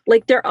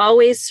like they're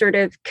always sort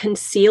of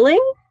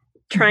concealing,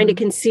 trying to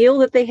conceal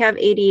that they have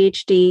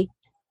ADHD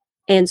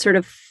and sort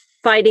of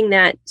fighting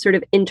that sort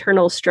of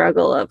internal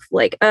struggle of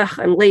like,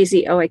 I'm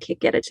lazy. Oh, I can't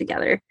get it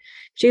together.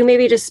 Should you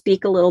maybe just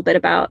speak a little bit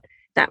about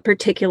that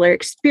particular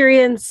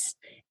experience,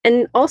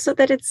 and also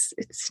that it's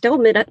still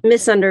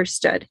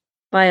misunderstood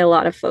by a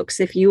lot of folks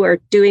if you are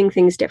doing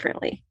things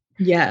differently?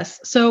 Yes.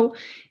 So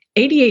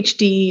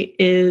ADHD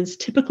is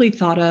typically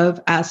thought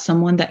of as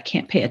someone that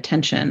can't pay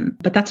attention,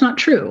 but that's not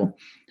true.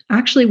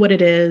 Actually, what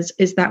it is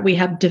that we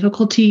have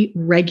difficulty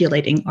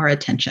regulating our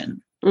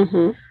attention.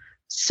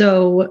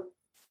 So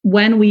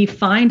when we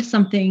find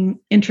something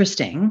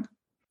interesting,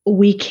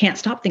 we can't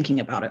stop thinking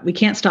about it. We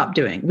can't stop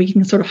doing. We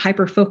can sort of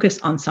hyper-focus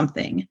on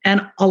something.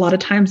 And a lot of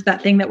times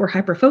that thing that we're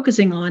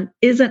hyper-focusing on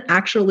isn't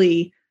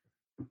actually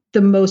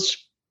the most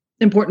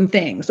important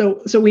thing.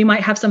 So we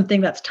might have something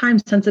that's time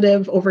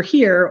sensitive over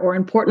here or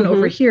important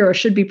over here or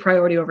should be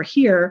priority over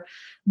here.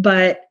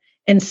 But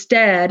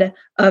instead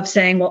of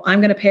saying, well, I'm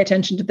going to pay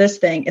attention to this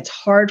thing, it's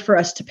hard for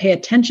us to pay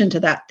attention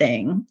to that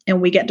thing.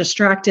 And we get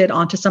distracted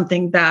onto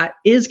something that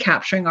is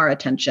capturing our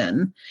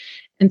attention.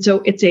 And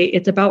so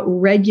it's about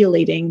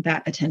regulating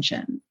that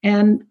attention.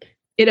 And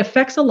it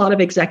affects a lot of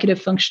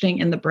executive functioning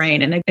in the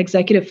brain. And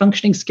executive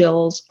functioning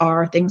skills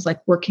are things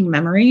like working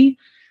memory.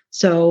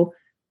 So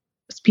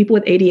people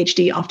with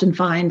ADHD often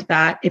find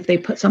that if they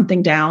put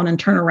something down and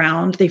turn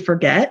around, they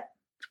forget.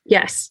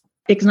 Yes.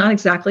 It's not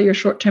exactly your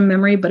short-term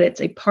memory, but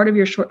it's a part of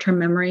your short-term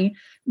memory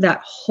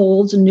that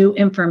holds new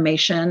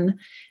information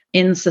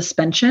in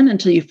suspension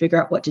until you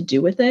figure out what to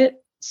do with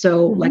it.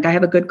 So like I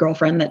have a good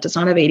girlfriend that does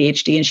not have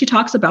ADHD, and she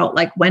talks about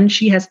like when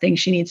she has things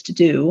she needs to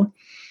do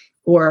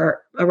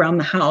or around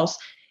the house,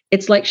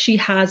 it's like she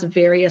has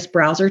various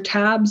browser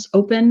tabs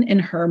open in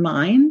her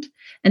mind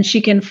and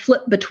she can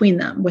flip between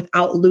them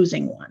without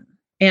losing one.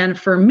 And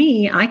for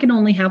me, I can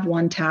only have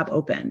one tab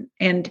open.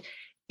 And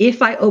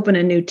if I open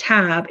a new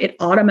tab, it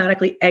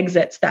automatically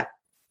exits that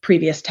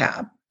previous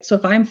tab. So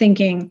if I'm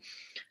thinking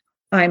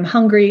I'm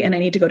hungry and I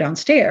need to go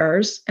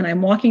downstairs, and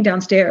I'm walking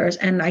downstairs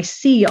and I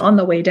see on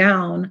the way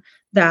down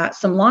that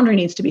some laundry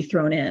needs to be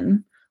thrown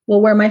in,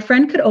 well, where my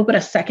friend could open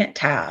a second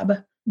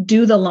tab,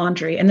 do the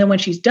laundry, and then when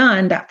she's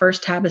done, that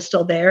first tab is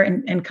still there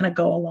and kind of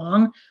go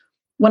along.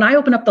 When I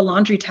open up the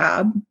laundry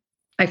tab,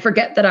 I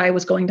forget that I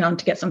was going down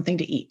to get something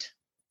to eat.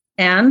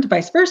 And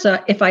vice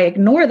versa, if I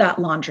ignore that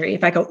laundry,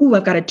 if I go, ooh,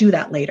 I've got to do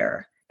that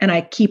later, and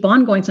I keep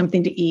on going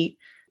something to eat,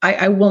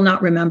 I will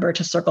not remember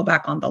to circle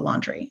back on the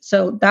laundry.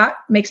 So that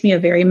makes me a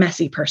very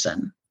messy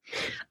person.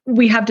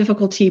 We have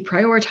difficulty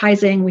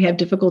prioritizing. We have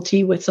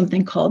difficulty with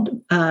something called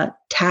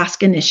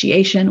task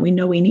initiation. We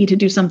know we need to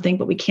do something,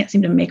 but we can't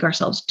seem to make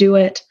ourselves do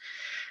it.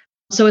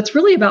 So it's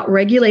really about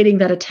regulating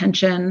that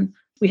attention.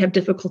 We have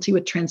difficulty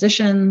with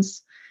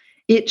transitions.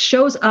 It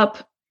shows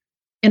up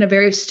in a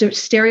very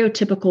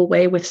stereotypical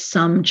way with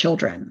some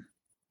children,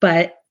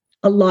 but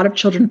a lot of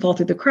children fall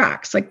through the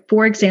cracks. Like,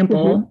 for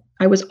example,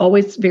 I was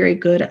always very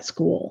good at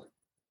school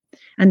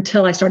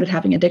until I started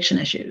having addiction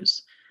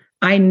issues.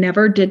 I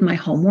never did my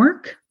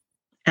homework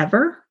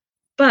ever,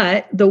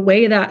 but the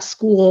way that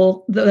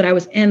school that I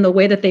was in, the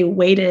way that they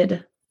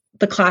weighted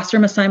the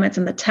classroom assignments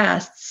and the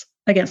tests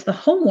against the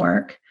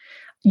homework,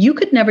 you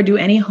could never do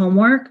any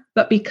homework.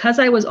 But because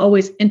I was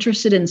always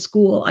interested in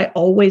school, I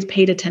always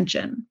paid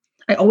attention.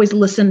 I always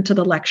listened to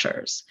the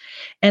lectures,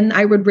 and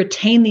I would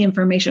retain the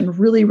information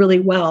really, really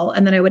well.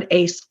 And then I would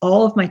ace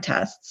all of my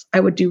tests. I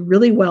would do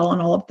really well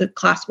on all of the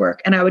classwork,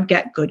 and I would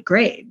get good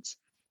grades.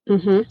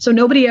 So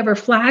nobody ever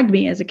flagged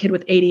me as a kid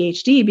with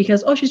ADHD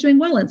because, oh, she's doing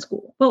well in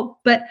school. Well,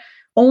 but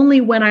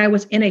only when I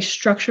was in a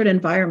structured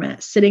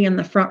environment, sitting in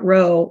the front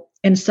row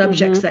in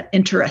subjects that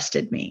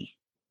interested me.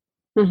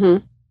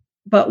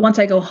 But once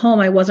I go home,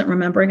 I wasn't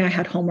remembering I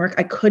had homework.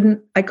 I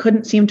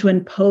couldn't seem to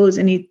impose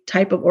any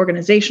type of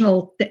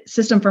organizational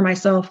system for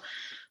myself.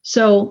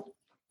 So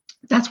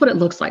that's what it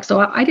looks like. So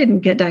I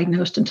didn't get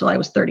diagnosed until I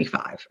was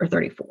 35 or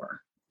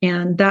 34.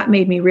 And that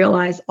made me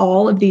realize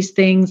all of these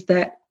things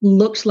that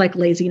looked like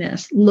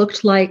laziness,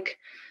 looked like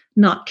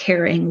not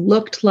caring,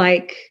 looked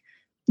like,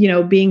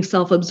 being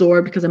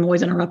self-absorbed because I'm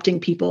always interrupting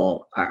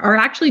people are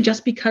actually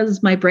just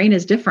because my brain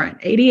is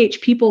different. ADHD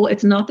people,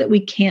 it's not that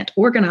we can't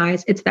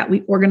organize, it's that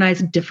we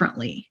organize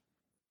differently.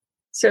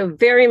 So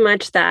very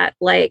much that,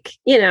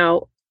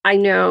 I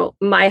know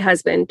my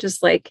husband,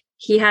 just like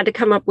he had to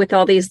come up with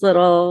all these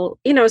little,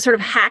 sort of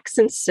hacks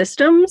and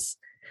systems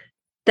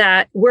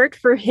that worked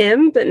for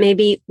him, but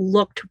maybe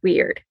looked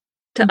weird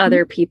to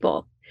other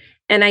people.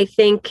 And I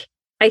think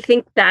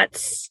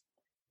that's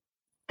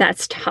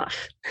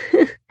tough.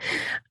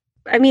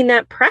 I mean,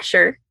 that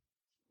pressure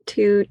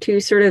to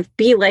sort of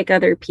be like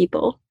other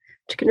people,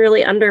 which can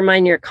really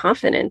undermine your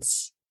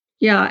confidence.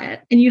 Yeah.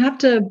 And you have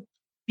to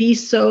be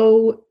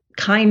so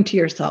kind to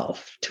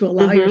yourself to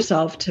allow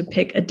yourself to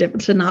pick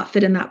to not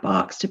fit in that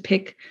box, to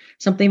pick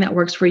something that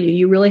works for you.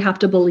 You really have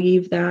to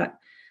believe that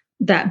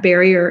that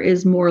barrier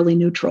is morally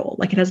neutral.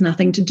 Like, it has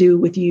nothing to do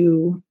with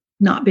you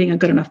not being a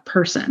good enough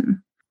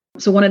person.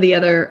 So one of the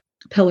other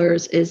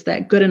pillars is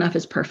that good enough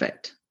is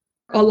perfect.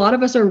 A lot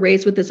of us are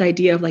raised with this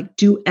idea of like,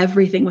 do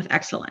everything with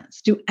excellence,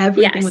 do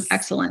everything with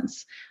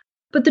excellence.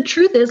 But the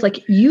truth is,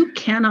 like, you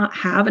cannot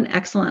have an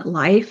excellent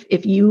life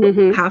if you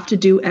have to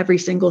do every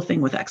single thing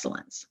with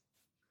excellence.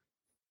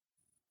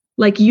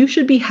 Like, you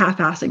should be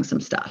half-assing some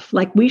stuff.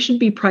 Like, we should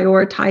be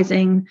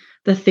prioritizing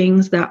the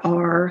things that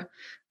are,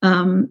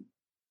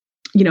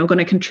 going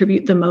to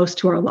contribute the most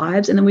to our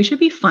lives. And then we should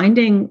be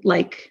finding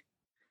like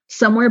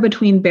somewhere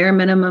between bare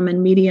minimum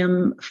and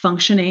medium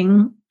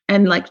functioning,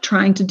 and like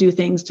trying to do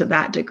things to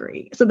that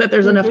degree so that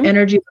there's enough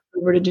energy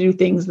to do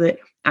things that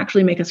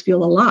actually make us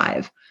feel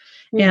alive.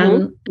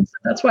 And so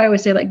that's why I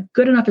always say, like,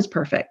 good enough is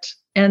perfect.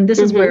 And this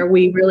is where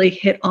we really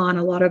hit on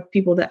a lot of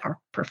people that are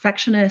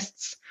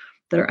perfectionists,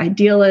 that are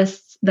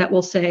idealists, that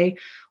will say,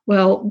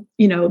 well,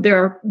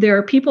 there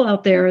are people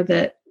out there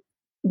that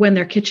when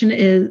their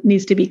kitchen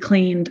needs to be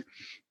cleaned,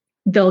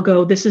 they'll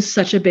go, this is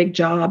such a big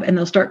job, and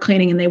they'll start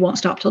cleaning and they won't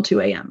stop till 2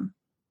 a.m.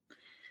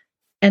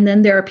 And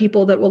then there are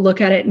people that will look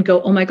at it and go,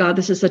 oh my God,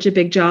 this is such a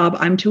big job.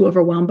 I'm too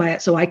overwhelmed by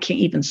it, so I can't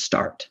even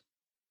start.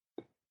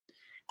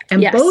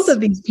 And both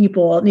of these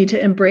people need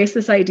to embrace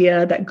this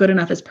idea that good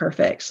enough is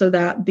perfect, so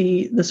that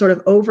the sort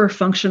of over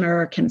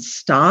functioner can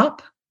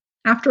stop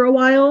after a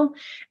while,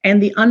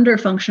 and the under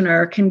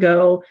functioner can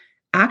go,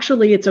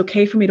 actually, it's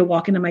okay for me to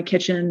walk into my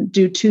kitchen,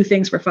 do 2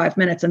 things for 5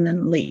 minutes, and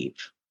then leave.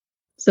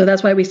 So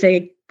that's why we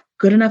say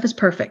good enough is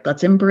perfect.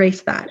 Let's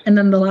embrace that. And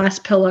then the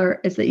last pillar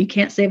is that you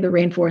can't save the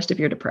rainforest if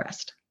you're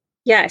depressed.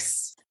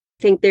 Yes.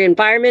 I think the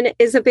environment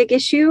is a big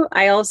issue.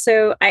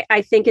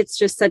 I think it's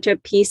just such a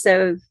piece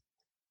of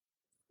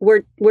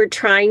we're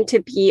trying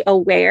to be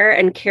aware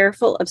and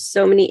careful of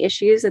so many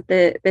issues at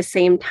the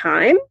same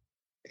time.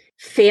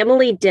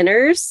 Family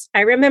dinners.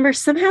 I remember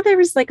somehow there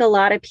was like a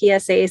lot of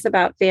PSAs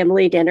about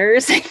family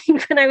dinners, I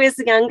think, when I was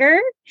younger.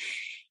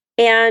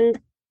 And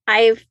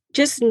I've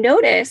just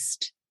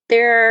noticed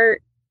there are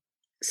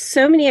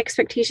so many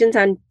expectations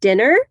on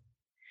dinner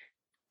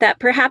that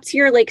perhaps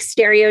you're like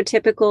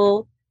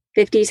stereotypical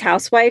 50s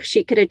housewife.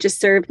 She could have just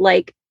served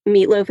like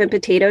meatloaf and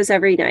potatoes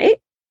every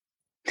night.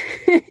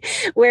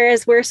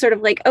 Whereas we're sort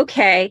of like,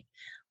 okay,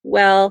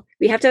 well,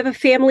 we have to have a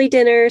family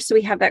dinner. So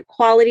we have that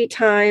quality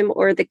time,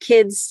 or the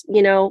kids,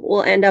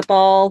 will end up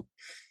all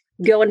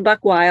going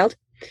buck wild.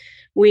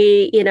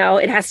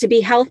 It has to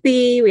be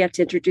healthy. We have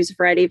to introduce a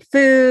variety of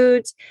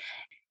foods.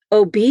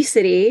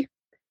 Obesity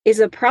is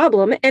a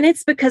problem, and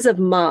it's because of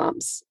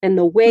moms and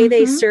the way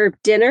they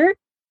serve dinner.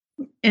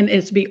 And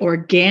it's to be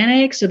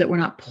organic so that we're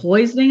not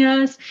poisoning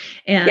us.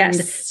 And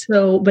yes.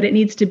 But it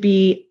needs to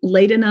be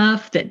late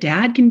enough that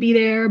dad can be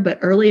there, but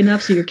early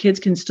enough so your kids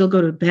can still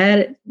go to bed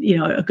at,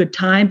 a good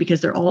time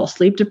because they're all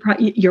sleep deprived.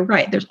 You're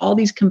right. There's all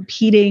these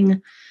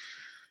competing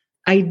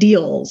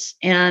ideals.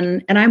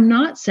 And I'm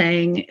not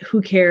saying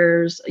who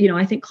cares.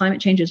 I think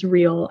climate change is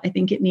real. I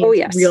think it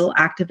needs real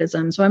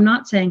activism. So I'm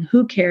not saying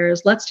who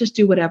cares. Let's just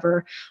do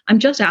whatever. I'm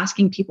just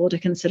asking people to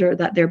consider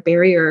that their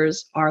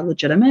barriers are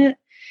legitimate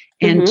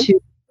and to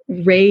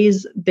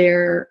raise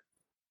their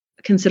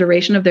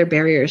consideration of their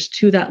barriers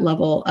to that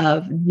level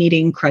of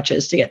needing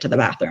crutches to get to the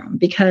bathroom.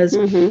 Because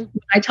when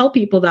I tell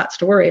people that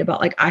story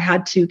about like, I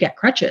had to get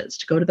crutches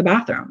to go to the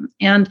bathroom.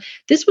 And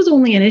this was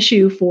only an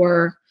issue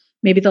for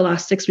maybe the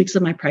last 6 weeks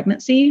of my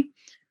pregnancy.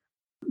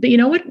 But you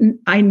know what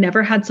I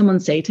never had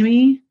someone say to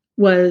me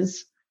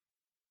was,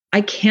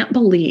 I can't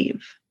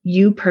believe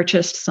you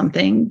purchased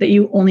something that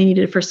you only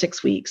needed for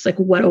 6 weeks. Like,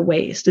 what a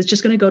waste. It's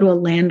just going to go to a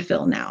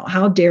landfill now.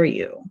 How dare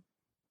you?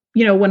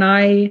 When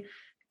I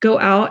go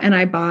out and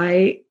I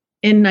buy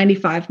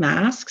N95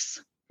 masks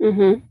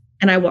and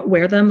I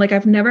wear them, like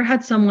I've never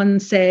had someone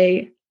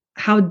say,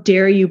 how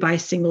dare you buy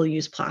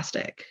single-use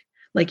plastic?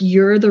 Like,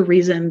 you're the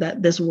reason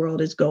that this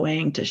world is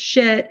going to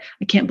shit.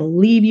 I can't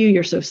believe you.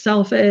 You're so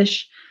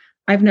selfish.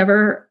 I've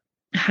never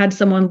had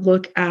someone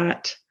look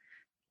at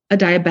a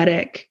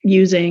diabetic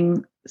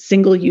using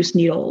single-use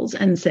needles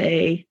and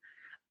say,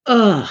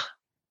 ugh,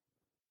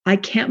 I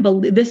can't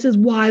believe this is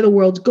why the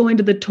world's going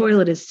to the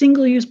toilet is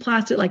single-use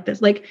plastic like this.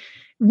 Like,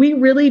 we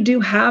really do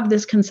have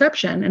this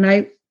conception.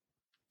 And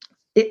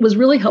it was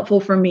really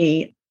helpful for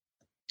me.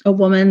 A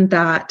woman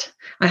that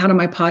I had on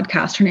my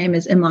podcast, her name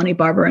is Imani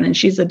Barbaran, and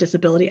she's a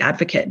disability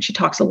advocate. She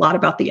talks a lot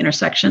about the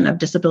intersection of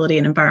disability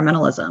and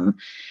environmentalism.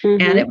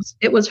 And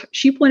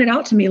she pointed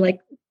out to me,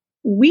 like,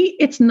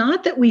 it's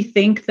not that we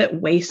think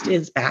that waste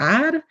is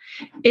bad.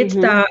 It's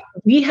that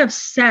we have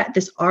set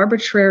this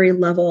arbitrary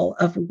level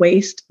of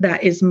waste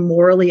that is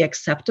morally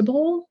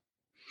acceptable.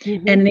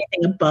 And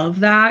anything above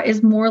that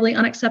is morally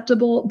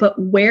unacceptable. But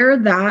where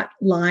that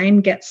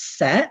line gets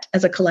set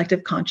as a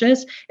collective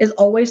conscious is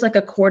always like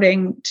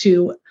according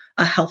to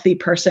a healthy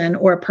person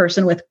or a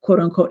person with quote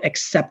unquote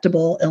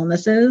acceptable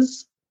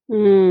illnesses.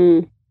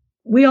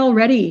 We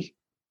already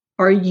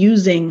are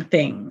using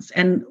things,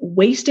 and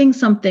wasting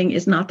something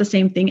is not the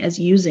same thing as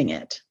using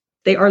it.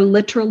 They are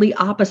literally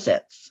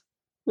opposites.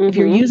 If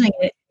you're using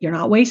it, you're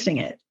not wasting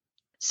it.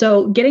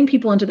 So getting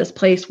people into this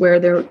place where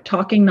they're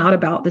talking not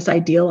about this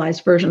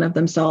idealized version of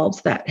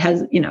themselves that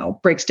has,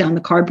 breaks down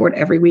the cardboard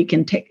every week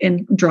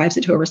and drives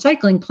it to a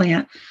recycling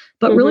plant,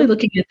 but really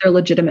looking at their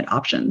legitimate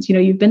options.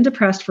 You've been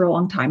depressed for a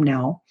long time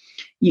now.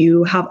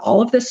 You have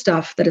all of this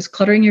stuff that is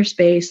cluttering your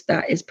space,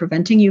 that is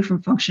preventing you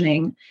from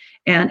functioning.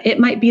 And it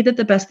might be that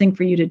the best thing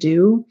for you to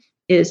do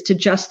is to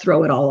just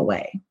throw it all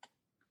away.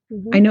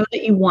 I know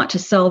that you want to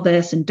sell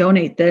this and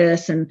donate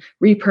this and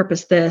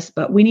repurpose this,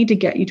 but we need to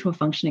get you to a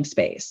functioning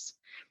space.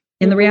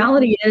 And the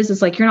reality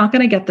is like, you're not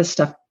going to get this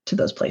stuff to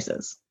those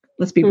places.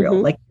 Let's be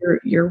real. Like,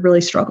 you're really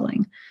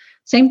struggling.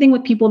 Same thing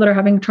with people that are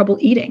having trouble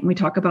eating. We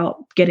talk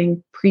about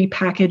getting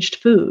pre-packaged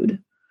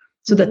food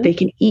so that they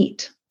can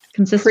eat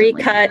consistently.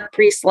 Pre-cut,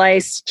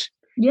 pre-sliced.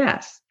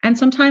 Yes. And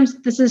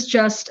sometimes this is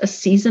just a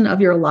season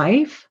of your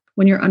life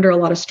when you're under a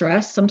lot of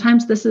stress.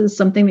 Sometimes this is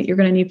something that you're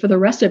going to need for the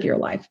rest of your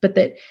life, but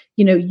that,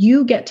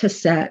 you get to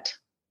set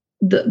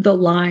the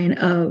line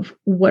of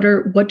what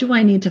do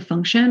I need to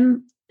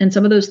function? And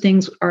some of those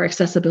things are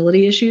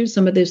accessibility issues.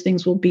 Some of those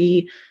things will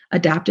be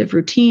adaptive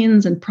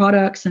routines and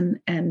products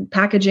and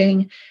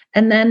packaging.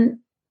 And then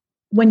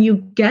when you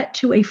get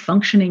to a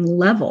functioning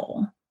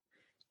level,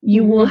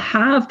 you will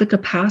have the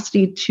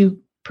capacity to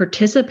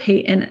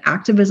participate in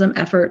activism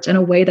efforts in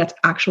a way that's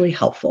actually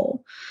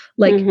helpful.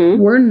 Like,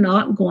 we're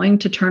not going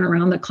to turn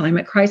around the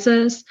climate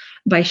crisis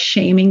by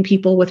shaming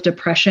people with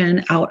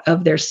depression out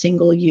of their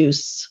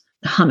single-use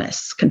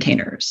hummus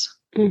containers.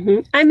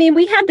 I mean,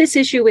 we had this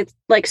issue with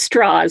like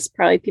straws.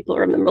 Probably people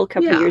remember a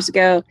couple of years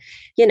ago,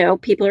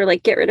 people are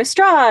like, get rid of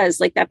straws.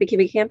 Like, that became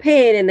a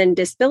campaign. And then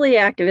disability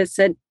activists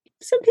said,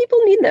 some people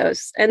need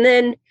those. And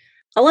then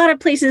a lot of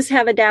places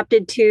have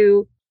adapted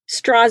to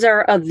straws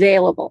are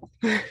available,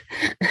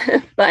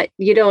 but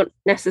you don't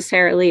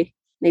necessarily,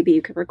 maybe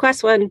you could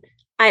request one.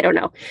 I don't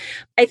know.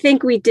 I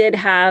think we did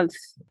have,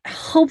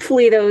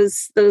 hopefully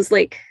those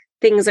like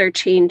things are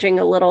changing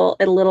a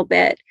little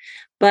bit,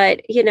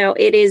 but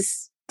it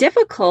is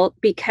difficult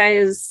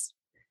because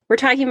we're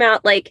talking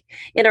about like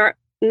in our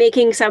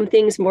making some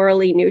things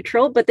morally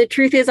neutral, but the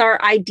truth is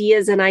our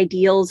ideas and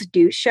ideals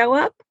do show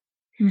up.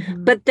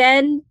 Mm-hmm. But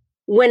then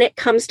when it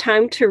comes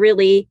time to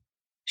really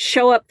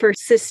show up for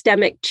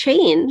systemic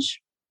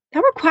change,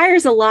 that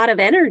requires a lot of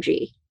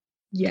energy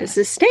to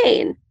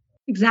sustain.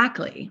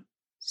 Exactly.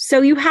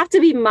 So you have to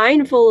be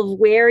mindful of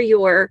where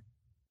you're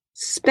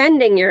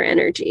spending your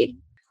energy.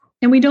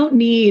 And we don't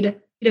need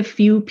a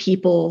few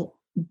people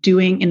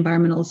doing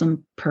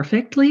environmentalism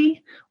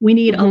perfectly. We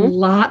need a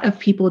lot of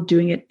people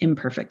doing it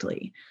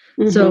imperfectly.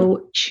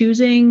 So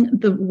choosing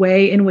the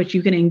way in which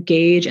you can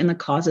engage in the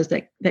causes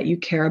that you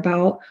care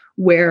about,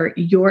 where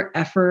your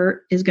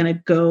effort is going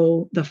to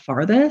go the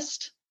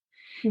farthest.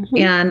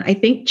 And I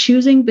think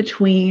choosing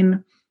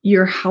between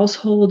your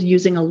household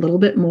using a little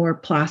bit more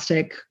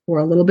plastic or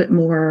a little bit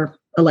more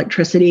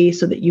electricity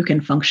so that you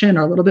can function,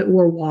 or a little bit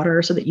more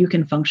water so that you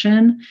can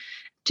function,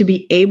 to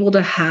be able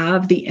to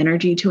have the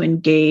energy to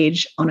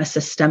engage on a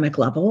systemic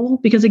level.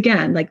 Because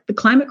again, like the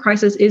climate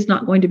crisis is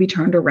not going to be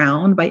turned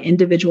around by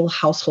individual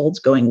households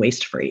going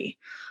waste free.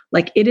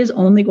 Like it is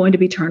only going to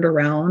be turned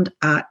around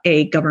at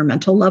a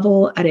governmental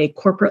level, at a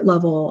corporate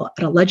level,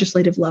 at a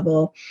legislative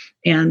level.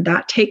 And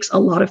that takes a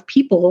lot of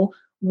people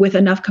with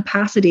enough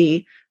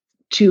capacity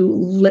to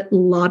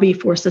lobby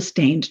for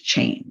sustained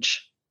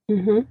change.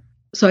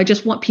 So I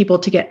just want people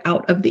to get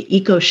out of the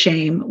eco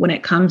shame when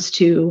it comes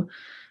to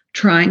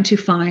trying to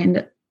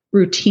find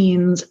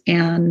routines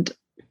and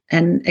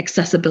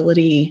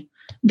accessibility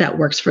that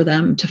works for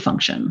them to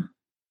function.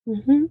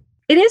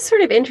 It is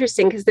sort of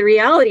interesting because the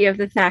reality of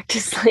the fact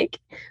is like,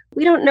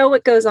 we don't know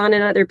what goes on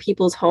in other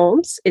people's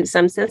homes in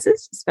some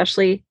senses,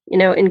 especially, in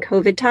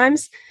COVID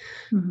times.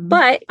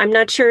 But I'm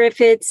not sure if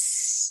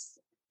it's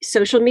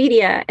social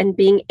media and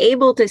being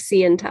able to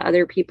see into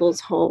other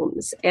people's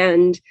homes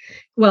and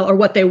or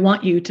what they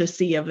want you to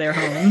see of their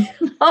home.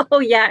 Oh,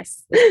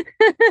 yes.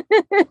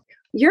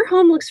 Your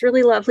home looks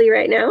really lovely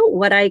right now.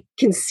 What I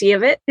can see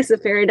of it is a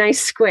very nice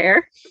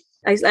square.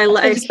 I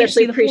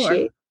especially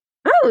appreciate.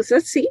 Oh, so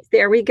let's see.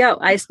 There we go.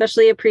 I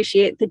especially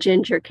appreciate the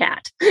ginger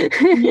cat.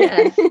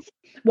 Yes.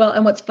 Well,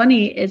 and what's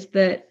funny is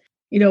that,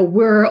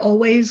 we're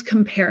always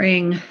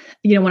comparing,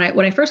 when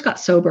I first got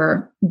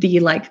sober, the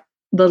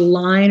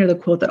line or the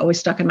quote that always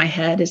stuck in my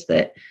head is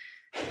that,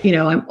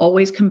 I'm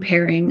always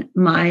comparing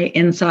my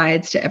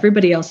insides to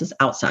everybody else's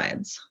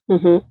outsides.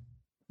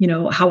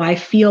 How I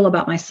feel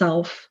about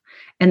myself.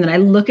 And then I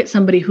look at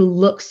somebody who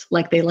looks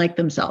like they like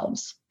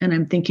themselves. And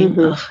I'm thinking,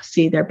 oh,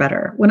 see, they're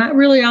better. When the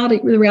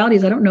reality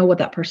is I don't know what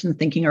that person's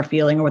thinking or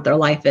feeling or what their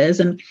life is.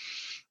 And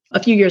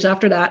a few years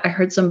after that, I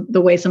heard the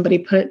way somebody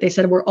put it, they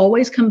said, we're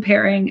always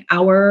comparing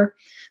our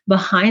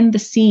behind the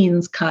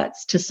scenes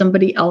cuts to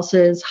somebody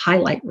else's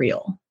highlight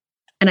reel.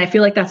 And I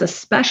feel like that's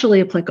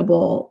especially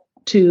applicable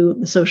to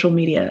the social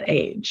media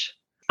age.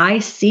 I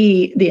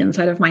see the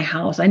inside of my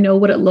house. I know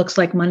what it looks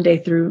like Monday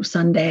through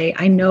Sunday.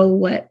 I know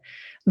what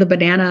the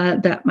banana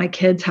that my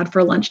kids had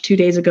for lunch 2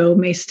 days ago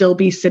may still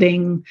be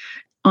sitting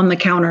on the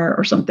counter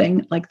or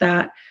something like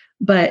that.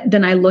 But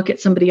then I look at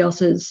somebody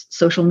else's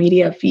social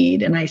media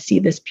feed and I see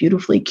this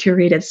beautifully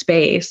curated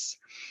space.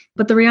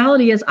 But the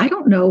reality is I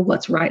don't know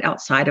what's right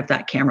outside of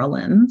that camera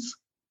lens.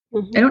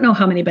 I don't know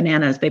how many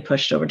bananas they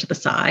pushed over to the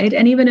side.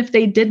 And even if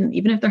they didn't,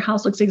 even if their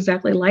house looks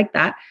exactly like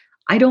that,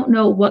 I don't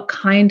know what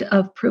kind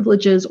of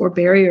privileges or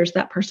barriers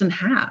that person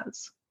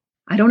has.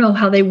 I don't know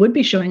how they would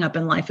be showing up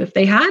in life if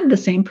they had the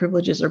same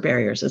privileges or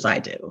barriers as I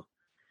do.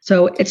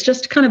 So it's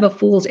just kind of a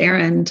fool's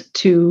errand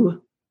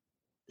to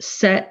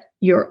set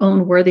your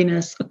own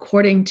worthiness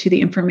according to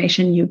the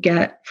information you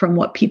get from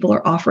what people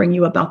are offering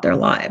you about their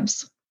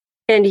lives.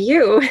 And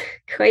you,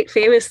 quite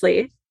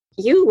famously,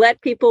 you let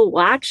people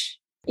watch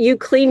you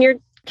clean your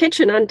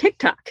kitchen on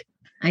TikTok.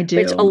 I do.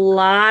 Which a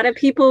lot of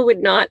people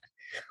would not,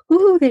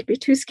 they'd be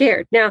too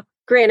scared. Now,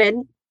 granted,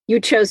 you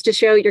chose to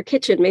show your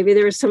kitchen. Maybe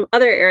there was some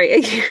other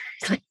area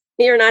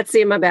you're not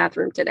seeing my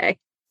bathroom today.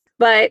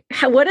 But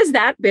what has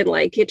that been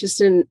like? It's just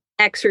an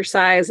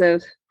exercise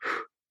of,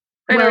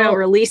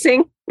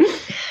 releasing.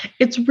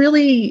 It's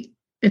really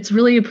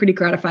a pretty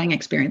gratifying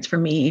experience for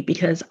me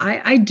because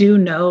I do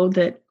know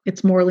that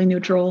it's morally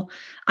neutral.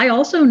 I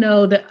also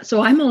know that,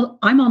 so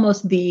I'm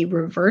almost the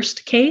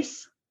reversed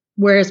case,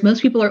 whereas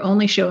most people are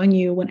only showing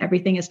you when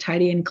everything is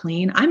tidy and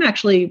clean. I'm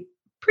actually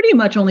pretty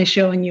much only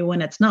showing you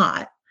when it's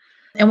not.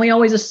 And we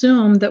always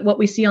assume that what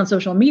we see on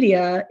social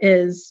media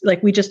is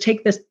like, we just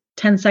take this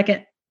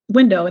 10-second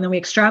window and then we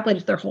extrapolate it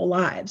to their whole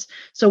lives.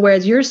 So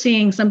whereas you're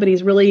seeing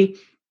somebody's really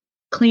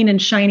clean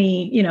and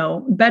shiny,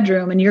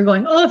 bedroom, and you're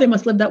going, oh, they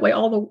must live that way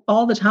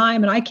all the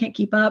time, and I can't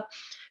keep up.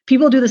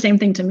 People do the same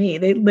thing to me.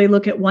 They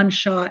look at one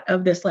shot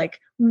of this like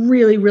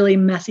really, really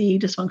messy,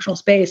 dysfunctional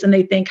space. And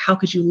they think, how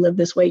could you live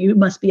this way? You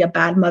must be a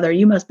bad mother.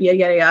 You must be a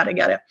yada,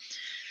 yada,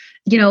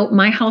 yada.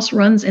 My house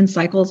runs in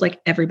cycles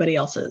like everybody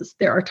else's.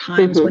 There are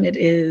times when it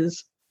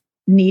is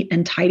neat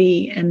and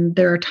tidy, and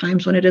there are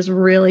times when it is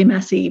really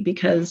messy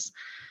because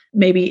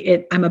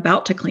maybe I'm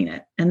about to clean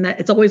it, and that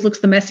it always looks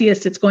the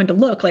messiest it's going to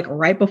look, like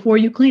right before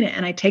you clean it.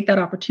 And I take that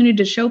opportunity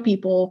to show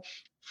people,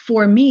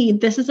 for me,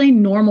 this is a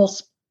normal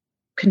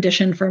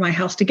condition for my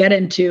house to get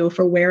into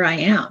for where I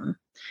am.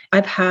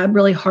 I've had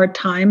really hard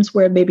times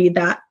where maybe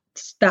that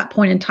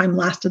point in time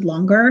lasted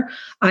longer.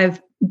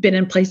 I've been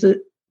in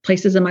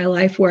places in my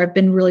life where I've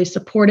been really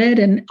supported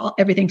and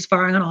everything's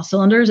firing on all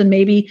cylinders. And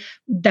maybe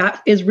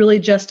that is really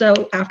just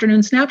an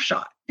afternoon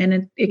snapshot,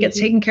 and it gets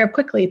taken care of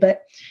quickly.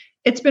 But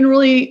it's been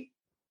really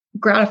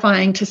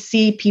gratifying to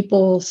see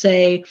people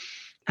say,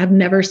 I've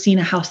never seen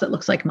a house that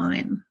looks like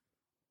mine.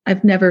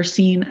 I've never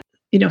seen,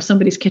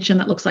 somebody's kitchen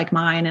that looks like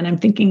mine. And I'm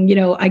thinking,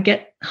 I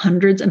get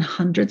hundreds and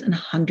hundreds and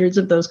hundreds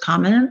of those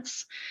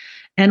comments.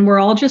 And we're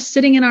all just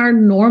sitting in our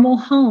normal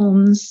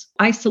homes,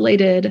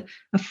 isolated,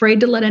 afraid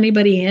to let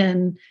anybody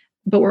in,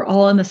 but we're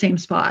all in the same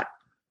spot.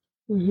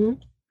 Mm-hmm.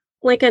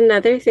 Like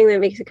another thing that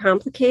makes it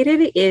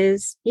complicated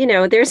is,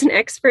 there's an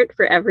expert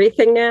for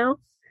everything now.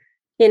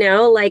 There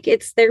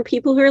are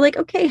people who are like,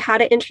 okay, how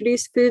to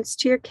introduce foods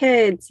to your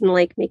kids and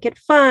like make it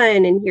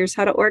fun. And here's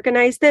how to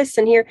organize this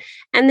and here.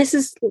 And this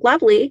is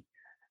lovely.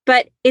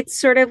 But it's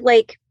sort of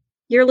like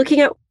you're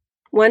looking at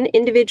one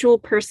individual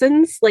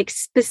person's like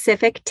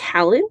specific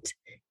talent.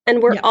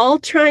 And we're all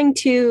trying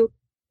to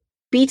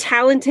be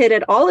talented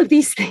at all of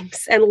these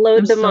things and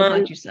load them on.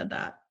 Glad you said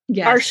that.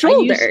 Yes, our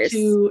shoulders. I used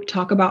to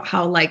talk about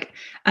how, like,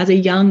 as a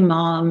young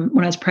mom,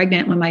 when I was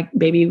pregnant, when my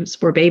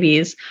babies were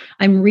babies,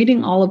 I'm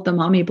reading all of the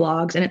mommy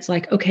blogs, and it's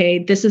like, okay,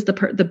 this is the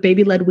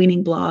baby-led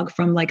weaning blog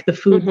from like the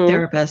food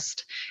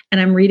therapist,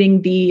 and I'm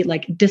reading the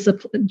like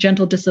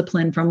gentle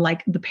discipline from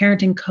like the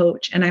parenting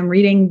coach, and I'm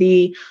reading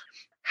the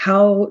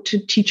how to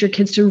teach your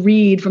kids to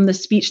read from the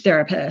speech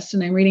therapist,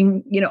 and I'm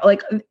reading,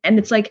 and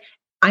it's like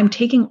I'm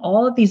taking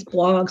all of these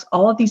blogs,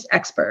 all of these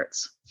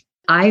experts.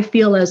 I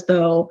feel as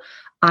though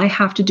I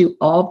have to do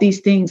all of these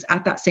things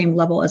at that same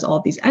level as all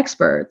of these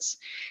experts.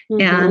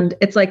 And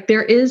it's like,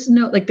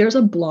 there's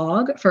a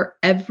blog for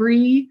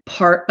every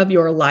part of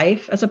your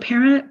life as a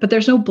parent, but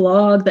there's no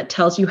blog that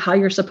tells you how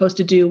you're supposed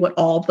to do what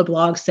all of the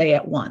blogs say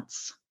at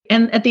once.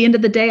 And at the end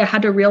of the day, I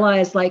had to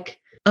realize, like,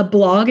 a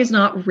blog is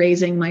not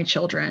raising my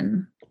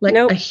children like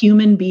a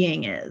human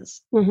being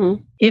is.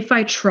 If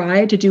I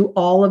try to do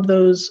all of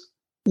those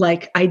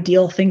like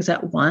ideal things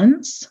at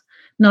once,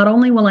 not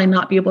only will I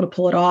not be able to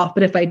pull it off,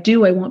 but if I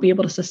do, I won't be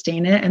able to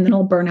sustain it. And then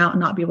I'll burn out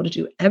and not be able to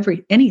do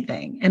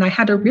anything. And I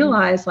had to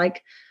realize,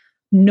 like,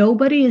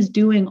 nobody is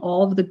doing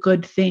all of the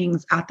good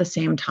things at the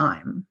same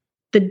time.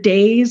 The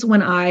days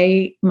when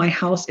my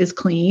house is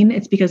clean,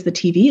 it's because the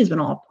TV has been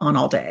on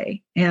all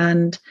day.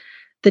 And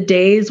the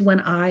days when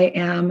I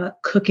am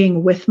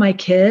cooking with my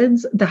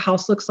kids, the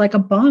house looks like a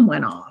bomb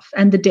went off.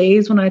 And the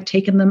days when I've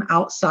taken them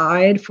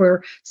outside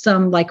for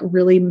some like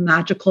really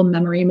magical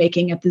memory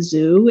making at the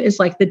zoo is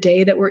like the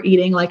day that we're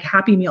eating like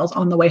Happy Meals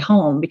on the way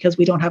home because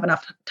we don't have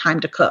enough time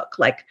to cook.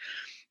 Like,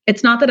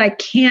 it's not that I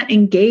can't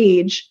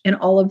engage in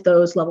all of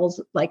those levels,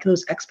 like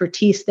those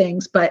expertise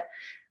things, but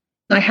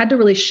I had to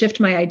really shift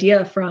my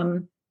idea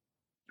from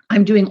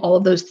I'm doing all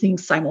of those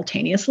things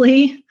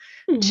simultaneously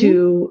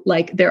to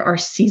like, there are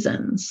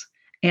seasons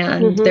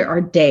and there are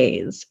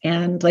days.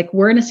 And like,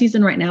 we're in a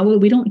season right now where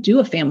we don't do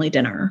a family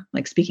dinner.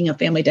 Like, speaking of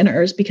family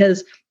dinners,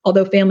 because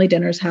although family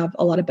dinners have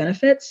a lot of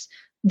benefits,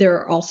 there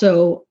are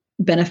also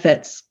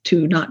benefits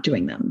to not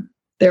doing them.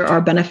 There are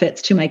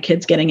benefits to my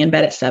kids getting in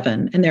bed at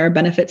 7, and there are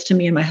benefits to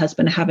me and my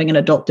husband having an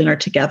adult dinner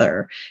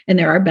together. And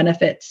there are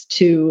benefits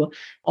to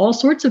all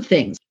sorts of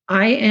things.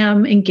 I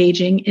am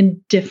engaging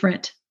in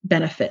different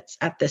benefits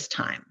at this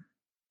time.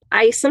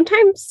 I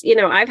sometimes,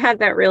 I've had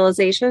that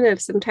realization of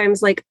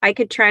sometimes like I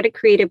could try to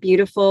create a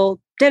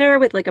beautiful dinner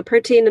with like a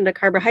protein and a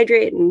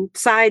carbohydrate and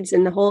sides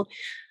and the whole,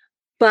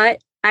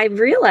 but I've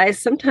realized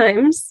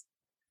sometimes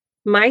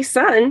my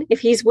son,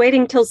 if he's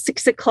waiting till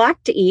 6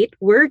 o'clock to eat,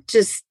 we're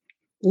just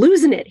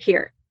losing it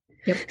here.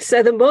 Yep.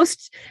 So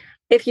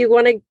if you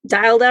want to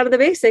dial down to the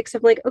basics,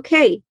 I'm like,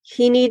 okay,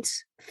 he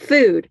needs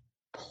food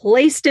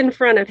placed in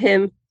front of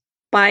him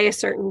by a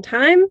certain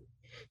time.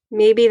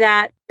 Maybe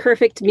that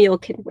perfect meal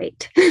can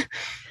wait.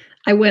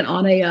 I went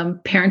on a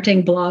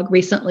parenting blog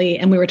recently,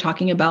 and we were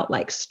talking about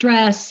like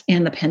stress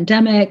and the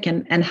pandemic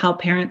and how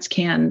parents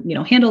can,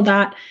 handle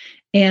that.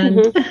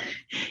 And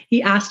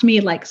he asked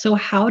me like, so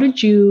how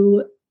did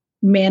you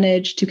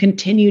manage to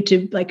continue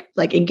to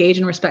like engage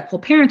in respectful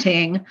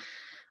parenting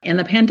in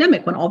the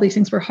pandemic when all these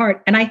things were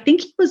hard? And I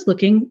think he was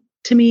looking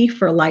to me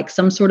for like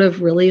some sort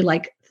of really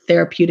like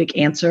therapeutic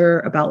answer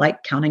about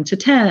like counting to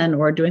 10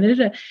 or doing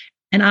it.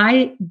 And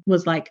I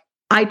was like,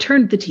 I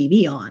turned the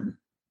TV on. And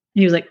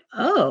he was like,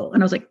 oh.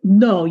 And I was like,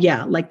 no,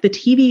 yeah. Like, the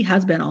TV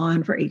has been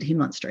on for 18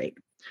 months straight.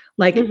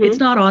 Like, it's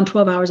not on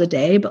 12 hours a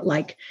day, but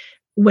like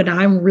when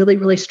I'm really,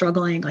 really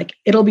struggling, like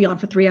it'll be on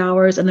for 3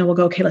 hours and then we'll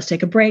go, okay, let's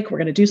take a break. We're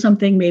going to do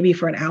something. Maybe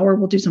for an hour,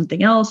 we'll do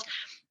something else.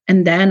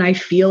 And then I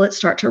feel it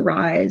start to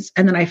rise.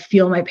 And then I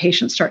feel my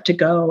patience start to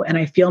go and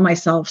I feel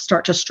myself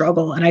start to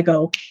struggle. And I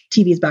go,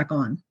 TV's back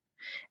on.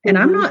 And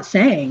I'm not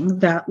saying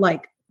that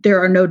like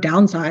there are no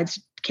downsides,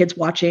 kids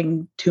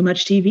watching too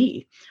much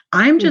TV.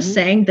 I'm just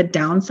saying the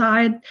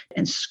downside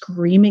and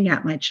screaming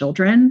at my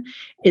children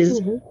is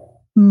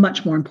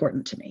much more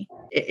important to me.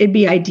 It'd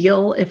be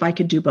ideal if I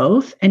could do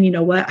both. And you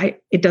know what?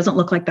 It doesn't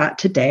look like that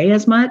today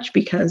as much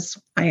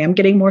because I am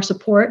getting more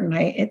support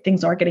and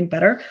things are getting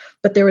better.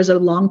 But there was a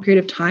long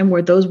period of time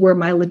where those were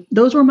my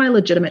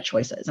legitimate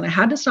choices. And I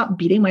had to stop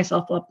beating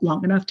myself up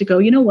long enough to go,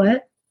 you know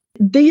what?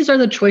 These are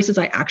the choices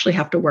I actually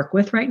have to work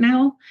with right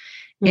now.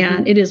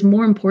 And it is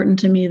more important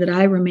to me that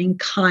I remain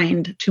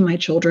kind to my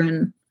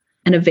children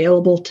and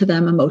available to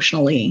them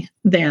emotionally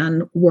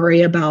than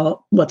worry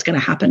about what's going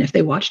to happen if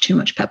they watch too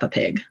much Peppa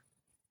Pig.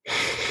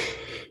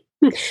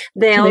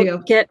 They'll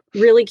get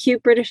really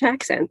cute British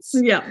accents.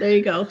 Yeah, there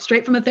you go.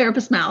 Straight from a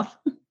therapist's mouth.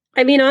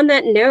 I mean, on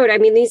that note, I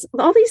mean,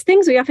 all these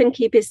things we often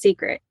keep a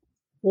secret.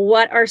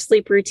 What our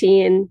sleep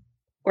routine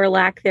or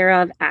lack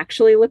thereof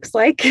actually looks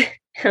like,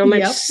 how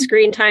much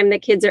screen time the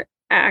kids are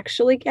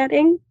actually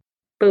getting.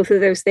 Both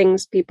of those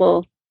things,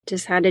 people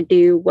just had to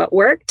do what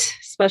worked,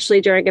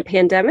 especially during a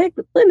pandemic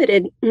with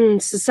limited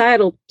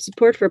societal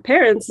support for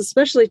parents,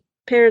 especially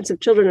parents of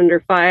children under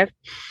 5.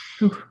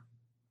 Oof.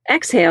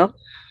 Exhale,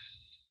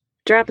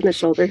 drop in the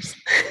shoulders.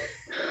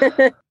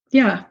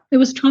 Yeah, it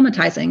was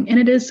traumatizing.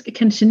 And it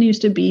continues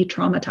to be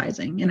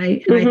traumatizing. And I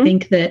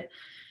think that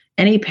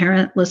any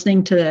parent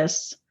listening to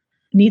this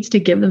needs to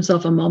give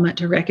themselves a moment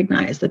to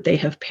recognize that they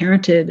have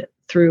parented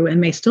through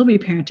and may still be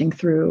parenting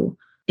through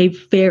a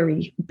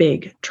very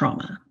big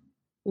trauma.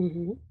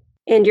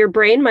 And your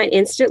brain might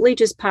instantly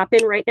just pop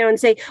in right now and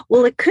say,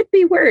 well, it could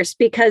be worse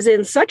because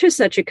in such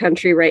a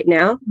country right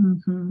now,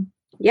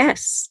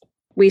 yes,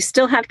 we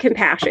still have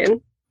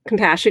compassion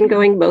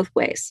going both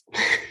ways.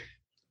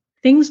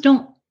 Things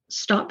don't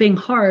stop being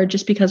hard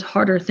just because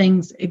harder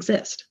things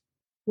exist.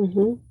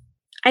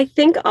 I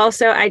think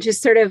also I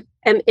just sort of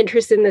am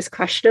interested in this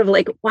question of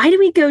like, why do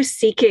we go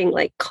seeking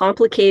like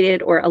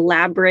complicated or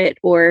elaborate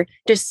or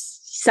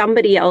just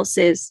somebody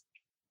else's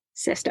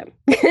system?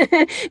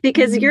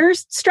 Because your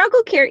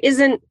struggle care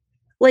isn't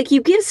like,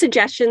 you give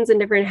suggestions and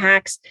different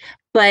hacks,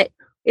 but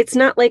it's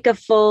not like a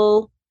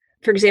full,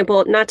 for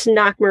example, not to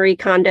knock Marie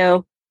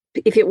Kondo.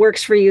 If it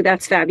works for you,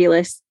 that's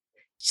fabulous.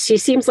 She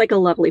seems like a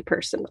lovely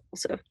person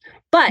also,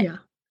 but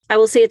I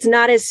will say it's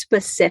not as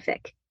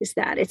specific as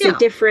that. It's a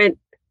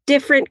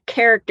different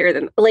character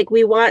than like,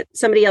 we want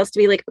somebody else to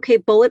be like, okay,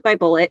 bullet by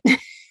bullet.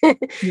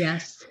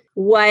 Yes.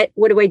 What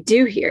do I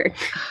do here?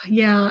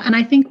 Yeah. And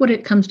I think what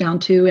it comes down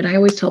to, and I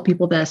always tell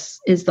people this,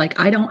 is like,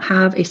 I don't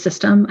have a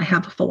system, I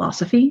have a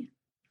philosophy.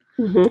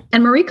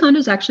 And Marie Kondo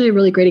is actually a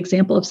really great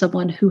example of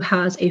someone who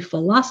has a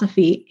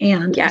philosophy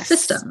and a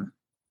system.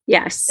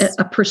 Yes.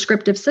 A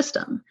prescriptive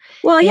system.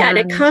 Well,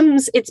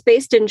 and it's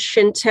based in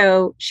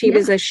Shinto. She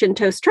was a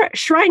Shinto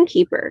shrine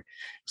keeper.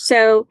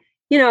 So,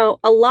 a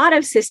lot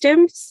of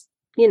systems,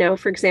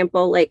 for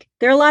example, like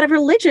there are a lot of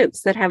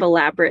religions that have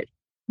elaborate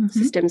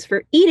systems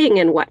for eating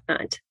and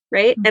whatnot,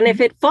 right? And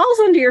if it falls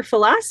under your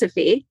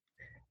philosophy,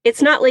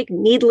 it's not like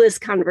needless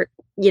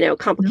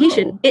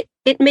complication. No.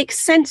 It makes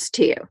sense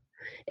to you.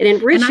 It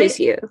enriches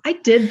you. I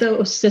did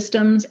those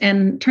systems,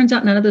 and turns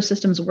out none of those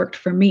systems worked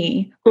for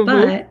me,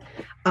 but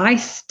I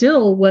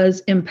still was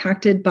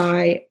impacted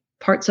by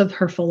parts of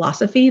her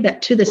philosophy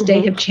that to this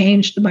day have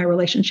changed my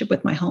relationship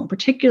with my home,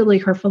 particularly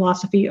her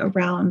philosophy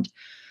around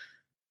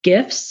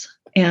gifts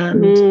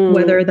and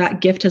whether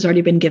that gift has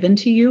already been given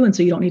to you. And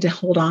so you don't need to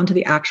hold on to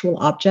the actual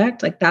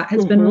object. Like that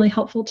has been really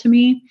helpful to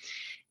me.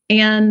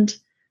 And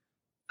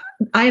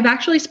I have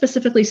actually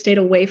specifically stayed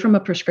away from a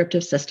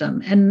prescriptive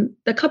system. And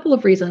a couple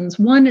of reasons.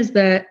 One is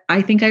that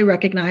I think I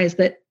recognize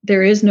that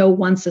there is no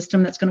one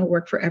system that's going to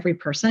work for every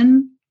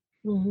person.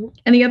 And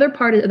the other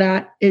part of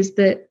that is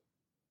that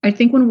I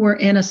think when we're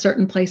in a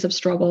certain place of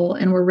struggle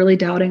and we're really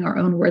doubting our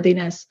own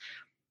worthiness,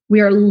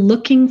 we are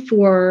looking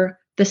for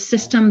the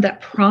system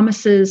that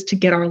promises to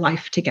get our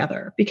life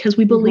together, because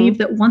we believe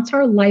that once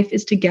our life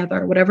is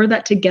together, whatever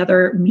that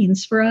together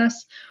means for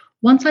us,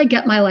 once I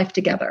get my life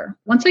together,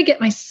 once I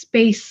get my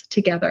space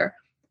together,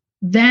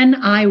 then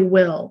I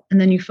will, and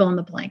then you fill in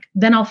the blank,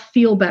 then I'll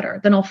feel better,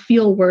 then I'll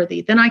feel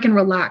worthy, then I can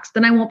relax,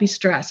 then I won't be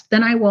stressed,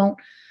 then I won't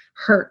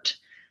hurt,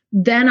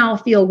 then I'll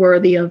feel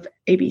worthy of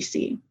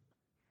ABC.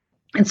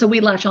 And so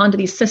we latch on to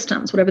these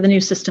systems, whatever the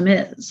new system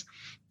is.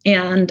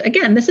 And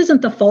again, this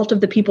isn't the fault of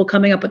the people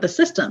coming up with the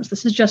systems.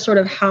 This is just sort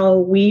of how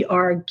we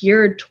are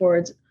geared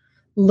towards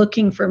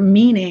looking for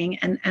meaning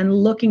and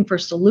looking for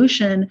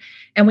solution.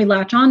 And we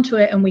latch onto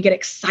it and we get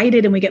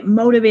excited and we get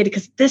motivated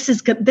because this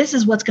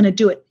is what's going to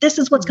do it. This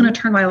is what's going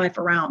to turn my life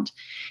around.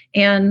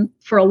 And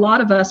for a lot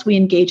of us, we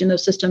engage in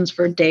those systems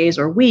for days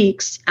or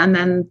weeks, and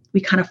then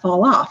we kind of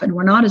fall off and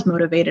we're not as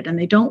motivated and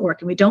they don't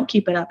work and we don't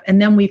keep it up.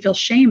 And then we feel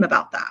shame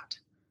about that.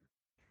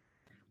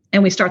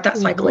 And we start that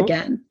cycle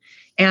again.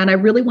 And I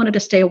really wanted to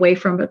stay away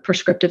from a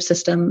prescriptive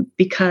system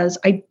because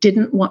I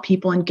didn't want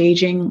people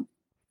engaging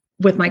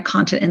with my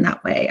content in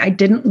that way. I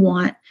didn't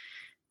want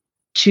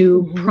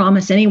to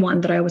promise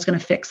anyone that I was going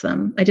to fix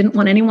them. I didn't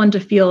want anyone to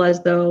feel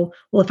as though,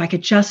 well, if I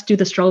could just do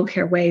the struggle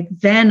care way,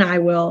 then I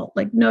will.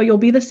 Like, no, you'll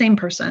be the same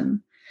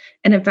person.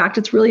 And in fact,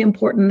 it's really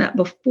important that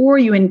before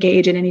you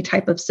engage in any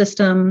type of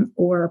system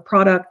or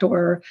product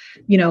or,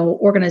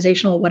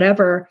 organizational,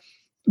 whatever,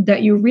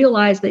 that you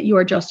realize that you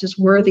are just as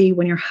worthy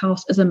when your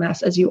house is a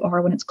mess as you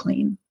are when it's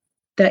clean,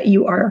 that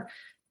you are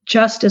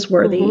just as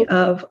worthy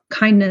of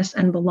kindness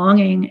and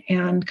belonging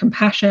and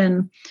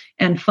compassion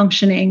and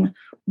functioning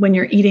when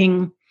you're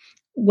eating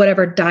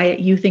whatever diet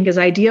you think is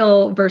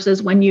ideal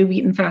versus when you've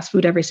eaten fast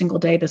food every single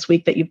day this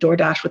week that you've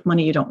DoorDashed with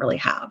money you don't really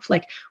have.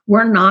 Like,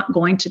 we're not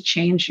going to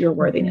change your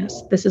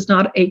worthiness. This is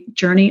not a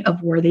journey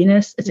of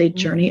worthiness. It's a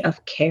journey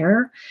of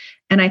care.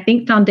 And I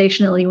think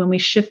foundationally, when we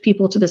shift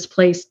people to this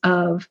place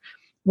of,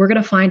 we're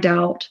going to find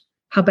out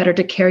how better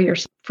to care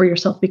for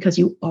yourself because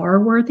you are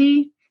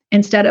worthy,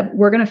 instead of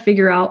we're going to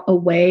figure out a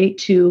way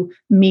to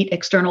meet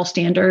external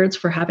standards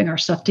for having our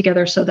stuff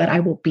together so that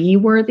I will be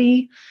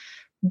worthy,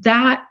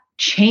 that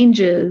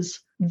changes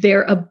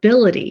their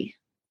ability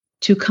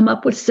to come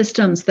up with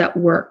systems that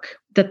work,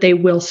 that they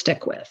will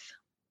stick with.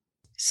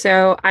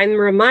 So I'm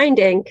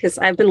reminding, because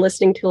I've been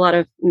listening to a lot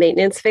of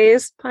Maintenance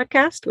Phase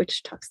podcast,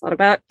 which talks a lot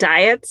about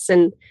diets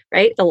and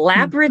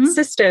elaborate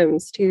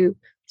systems to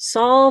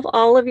solve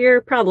all of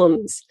your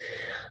problems.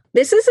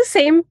 This is the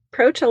same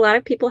approach a lot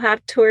of people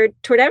have toward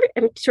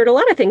a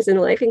lot of things in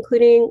life,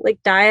 including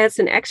like diets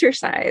and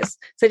exercise.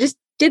 So I just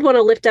did want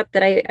to lift up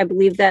that I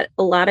believe that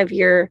a lot of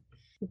your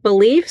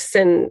beliefs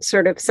and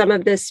sort of some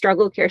of this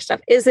struggle care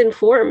stuff is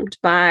informed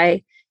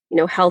by,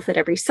 health at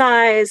every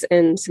size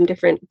and some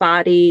different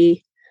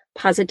body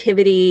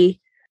positivity.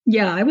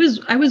 Yeah, I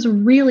was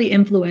really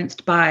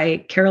influenced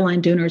by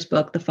Caroline Dooner's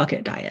book, The Fuck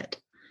It Diet.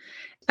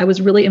 I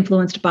was really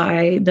influenced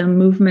by the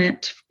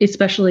movement,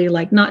 especially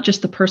like not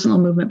just the personal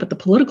movement, but the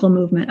political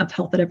movement of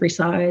health at every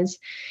size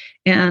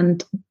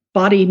and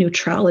body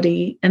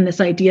neutrality and this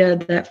idea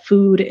that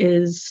food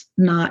is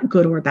not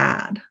good or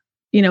bad.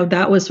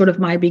 That was sort of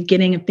my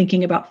beginning of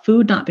thinking about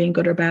food not being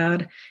good or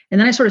bad.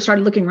 And then I sort of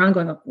started looking around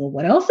going, well,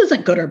 what else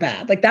isn't good or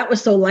bad? Like, that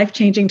was so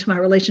life-changing to my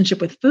relationship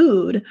with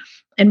food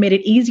and made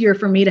it easier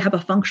for me to have a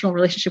functional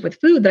relationship with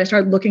food that I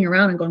started looking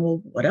around and going,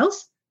 well, what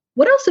else?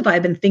 What else have I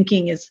been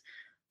thinking is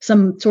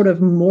some sort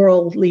of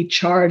morally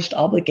charged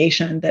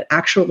obligation that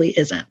actually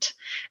isn't?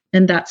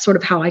 And that's sort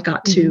of how I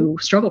got to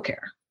struggle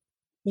care.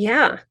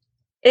 Yeah,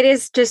 it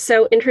is just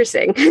so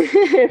interesting,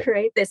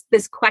 right?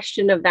 This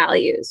question of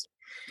values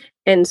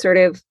and sort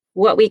of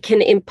what we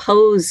can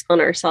impose on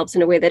ourselves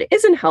in a way that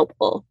isn't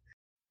helpful.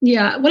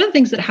 Yeah. One of the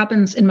things that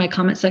happens in my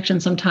comment section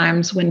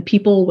sometimes when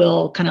people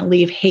will kind of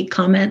leave hate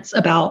comments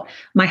about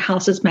my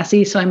house is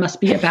messy, so I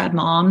must be a bad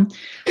mom.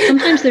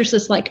 Sometimes there's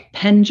this like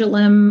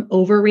pendulum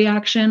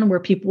overreaction where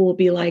people will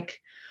be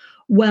like,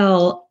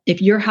 well,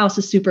 if your house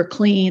is super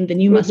clean, then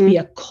you must be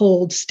a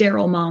cold,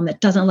 sterile mom that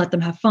doesn't let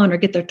them have fun or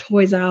get their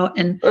toys out.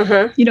 And,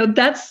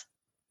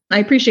 I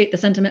appreciate the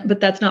sentiment,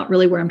 but that's not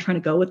really where I'm trying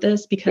to go with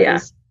this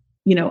because,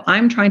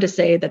 I'm trying to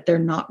say that they're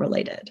not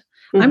related.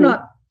 I'm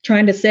not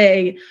trying to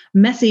say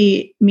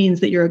messy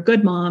means that you're a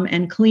good mom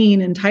and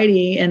clean and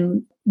tidy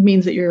and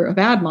means that you're a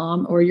bad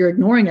mom or you're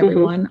ignoring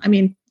everyone. I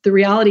mean, the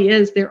reality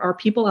is there are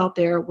people out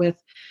there with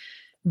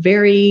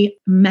very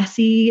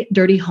messy,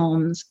 dirty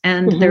homes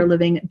and they're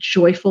living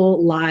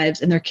joyful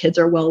lives and their kids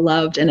are well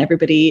loved and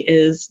everybody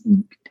is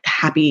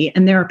happy.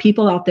 And there are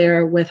people out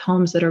there with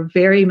homes that are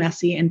very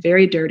messy and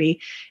very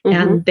dirty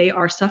and they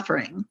are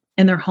suffering.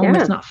 And their home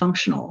is not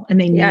functional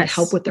and they need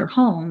help with their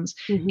homes.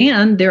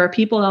 And there are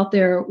people out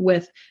there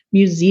with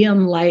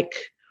museum-like,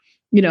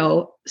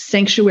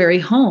 sanctuary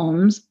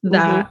homes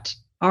that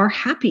are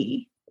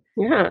happy.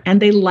 Yeah.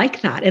 And they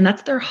like that. And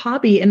that's their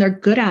hobby and they're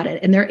good at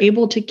it. And they're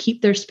able to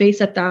keep their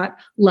space at that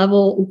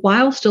level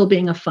while still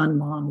being a fun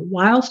mom,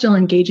 while still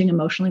engaging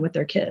emotionally with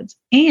their kids.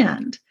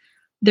 And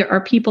there are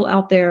people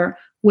out there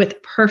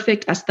with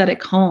perfect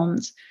aesthetic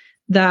homes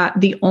that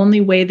the only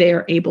way they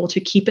are able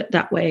to keep it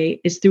that way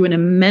is through an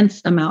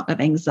immense amount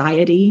of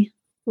anxiety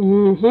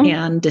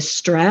and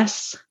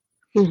distress.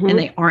 And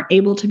they aren't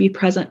able to be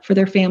present for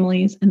their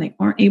families and they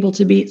aren't able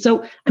to be.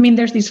 So, I mean,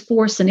 there's these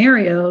 4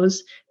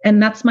 scenarios.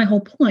 And that's my whole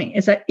point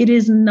is that it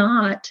is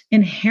not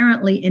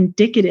inherently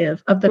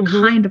indicative of the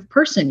kind of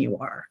person you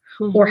are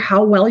or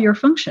how well you're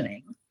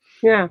functioning.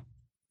 Yeah.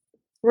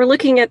 We're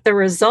looking at the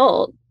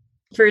result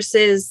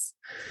versus,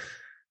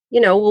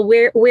 well,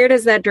 where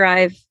does that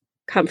drive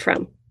come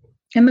from?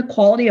 And the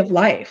quality of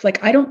life.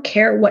 Like, I don't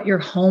care what your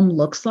home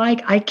looks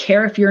like. I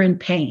care if you're in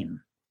pain.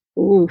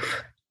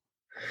 Oof.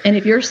 And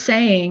if you're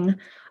saying,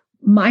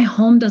 my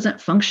home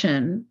doesn't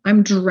function,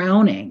 I'm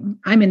drowning,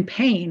 I'm in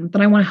pain,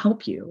 but I want to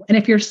help you. And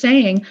if you're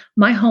saying,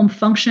 my home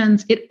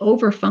functions, it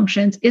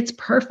overfunctions, it's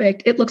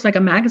perfect, it looks like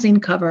a magazine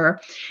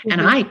cover,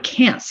 and I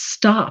can't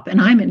stop,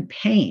 and I'm in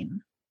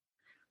pain,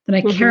 then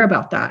I care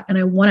about that. And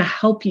I want to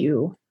help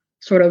you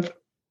sort of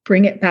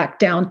bring it back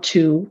down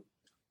to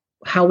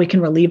how we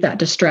can relieve that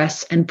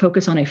distress and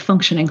focus on a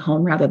functioning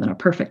home rather than a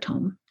perfect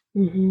home.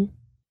 Mm-hmm.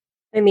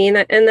 I mean,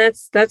 and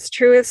that's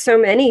true with so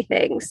many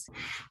things.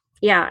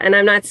 Yeah. And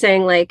I'm not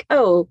saying like,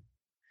 oh,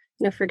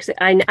 for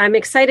example, I'm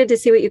excited to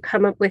see what you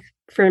come up with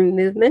for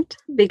movement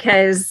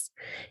because,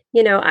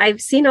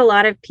 I've seen a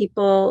lot of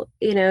people,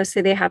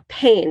 say they have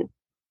pain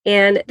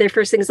and their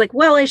first thing is like,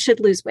 well, I should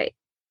lose weight.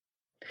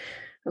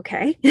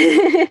 Okay.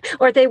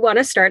 Or they want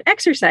to start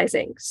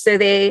exercising. So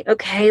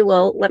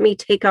well, let me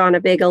take on a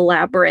big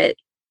elaborate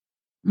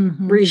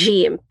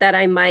regime that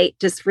I might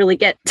just really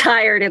get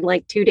tired in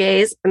like 2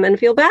 days and then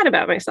feel bad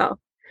about myself.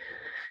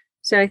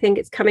 So I think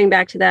it's coming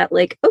back to that,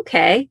 like,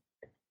 okay,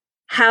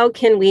 how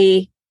can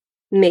we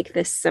make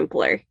this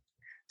simpler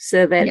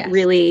so that it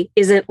really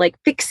isn't like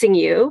fixing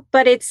you,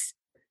 but it's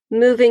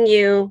moving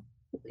you,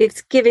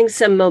 it's giving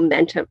some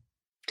momentum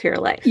to your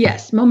life.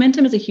 Yes.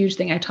 Momentum is a huge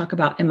thing I talk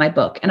about in my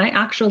book. And I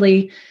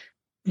actually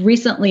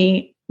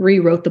recently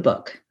rewrote the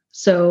book.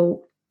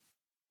 So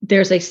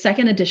there's a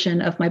second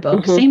edition of my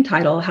book, same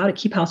title, How to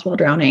Keep House While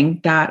Drowning,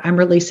 that I'm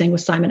releasing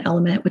with Simon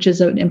Element, which is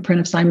an imprint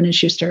of Simon &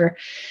 Schuster.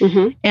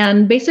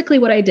 And basically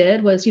what I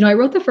did was, I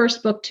wrote the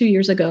first book 2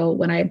 years ago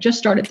when I just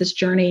started this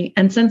journey.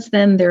 And since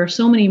then, there are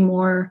so many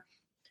more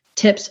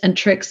tips and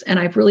tricks, and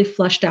I've really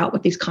fleshed out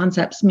what these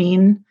concepts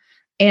mean.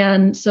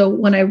 And so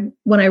when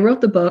I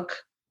wrote the book,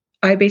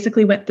 I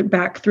basically went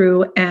back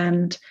through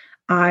and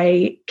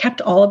I kept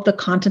all of the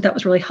content that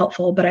was really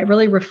helpful, but I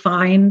really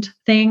refined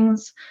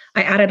things.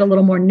 I added a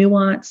little more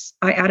nuance.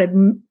 I added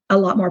a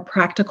lot more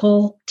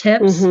practical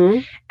tips.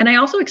 And I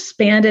also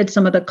expanded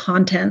some of the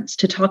contents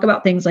to talk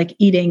about things like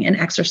eating and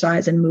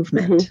exercise and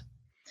movement.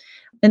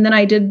 And then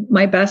I did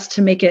my best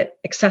to make it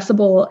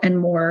accessible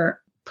and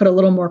put a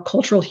little more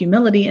cultural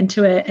humility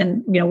into it.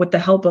 And, with the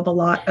help of a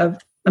lot of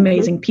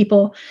amazing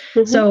people.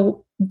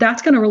 So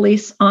that's going to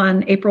release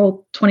on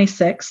April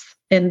 26th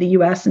in the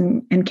US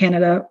and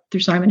Canada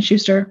through Simon &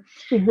 Schuster.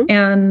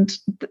 And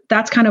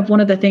that's kind of one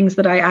of the things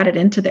that I added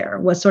into there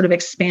was sort of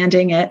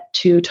expanding it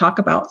to talk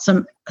about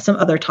some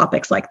other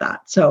topics like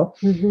that. So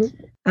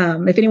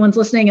if anyone's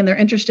listening and they're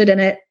interested in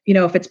it,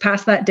 if it's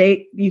past that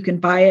date, you can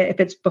buy it. If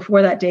it's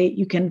before that date,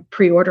 you can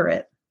pre-order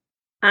it.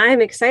 I'm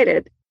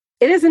excited.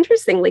 It is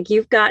interesting. Like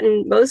you've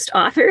gotten most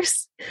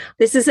authors,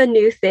 this is a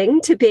new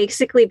thing to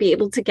basically be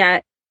able to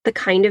get the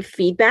kind of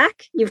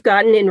feedback you've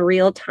gotten in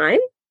real time.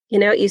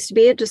 It used to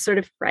be just sort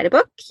of write a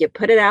book, you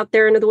put it out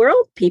there into the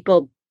world,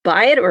 people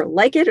buy it or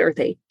like it or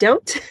they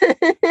don't.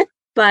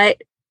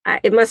 But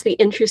it must be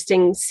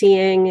interesting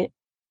seeing,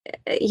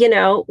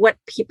 what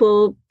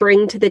people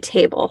bring to the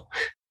table.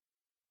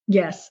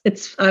 Yes,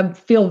 I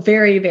feel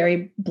very,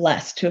 very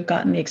blessed to have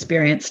gotten the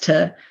experience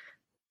to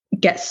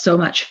get so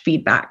much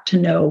feedback, to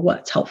know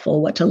what's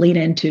helpful, what to lean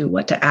into,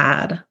 what to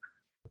add.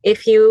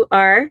 If you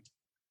are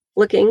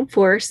looking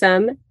for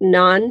some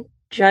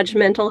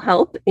non-judgmental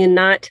help in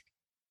not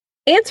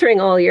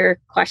answering all your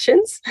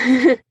questions,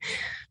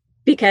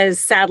 because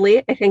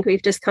sadly, I think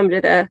we've just come to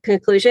the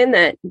conclusion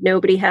that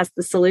nobody has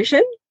the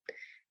solution.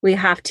 We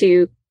have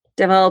to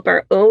develop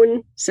our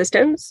own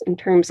systems in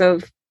terms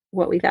of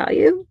what we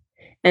value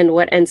and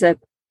what ends up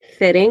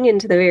fitting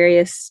into the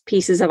various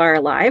pieces of our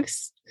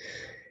lives,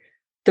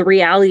 the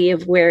reality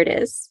of where it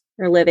is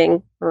we're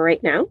living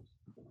right now.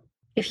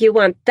 If you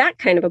want that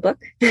kind of a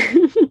book,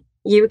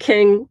 you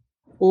can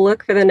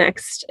look for the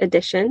next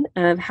edition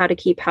of How to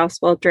Keep House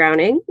While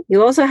Drowning.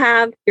 You also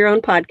have your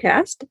own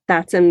podcast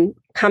that's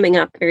coming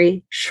up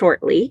very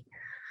shortly.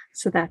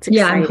 So that's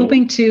exciting. Yeah, I'm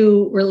hoping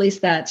to release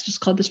that. It's just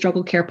called the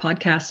Struggle Care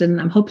Podcast.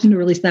 And I'm hoping to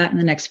release that in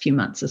the next few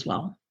months as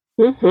well.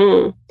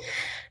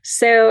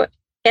 So,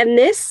 and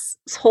this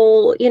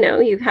whole,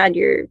 you've had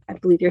I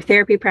believe your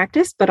therapy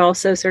practice, but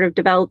also sort of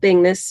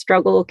developing this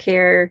struggle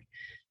care.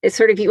 It's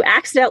sort of, you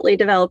accidentally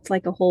developed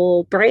like a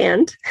whole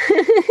brand.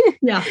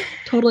 Yeah,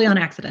 totally on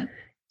accident.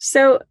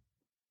 So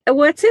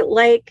what's it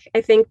like,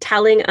 I think,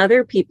 telling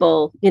other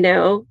people,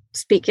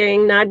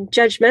 speaking not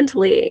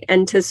judgmentally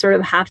and to sort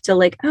of have to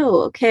like,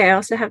 oh, okay, I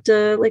also have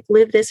to like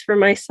live this for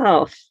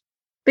myself.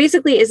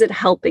 Basically, is it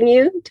helping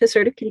you to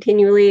sort of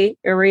continually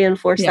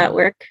reinforce that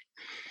work?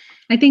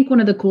 I think one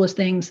of the coolest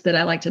things that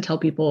I like to tell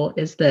people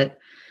is that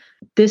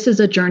this is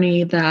a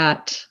journey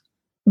that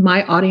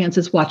my audience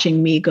is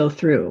watching me go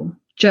through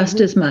just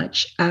as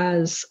much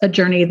as a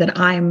journey that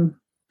I'm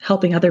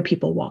helping other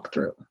people walk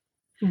through,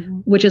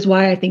 which is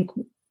why I think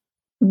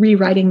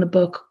rewriting the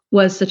book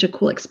was such a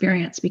cool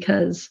experience,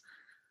 because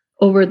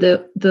over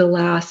the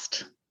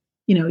last,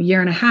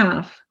 year and a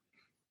half,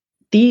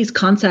 these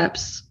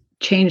concepts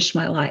changed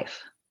my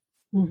life.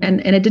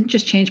 And it didn't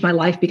just change my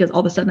life because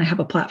all of a sudden I have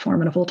a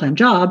platform and a full-time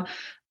job.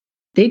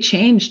 They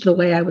changed the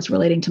way I was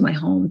relating to my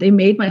home. They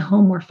made my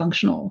home more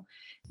functional.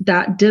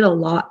 That did a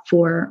lot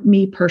for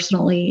me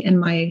personally and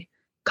my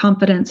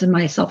confidence and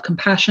my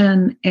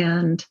self-compassion.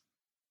 And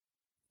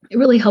it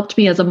really helped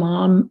me as a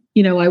mom.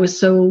 I was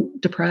so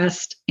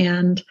depressed,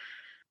 and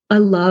I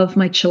love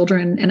my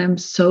children, and I'm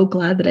so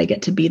glad that I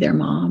get to be their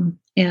mom.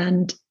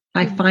 And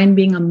I find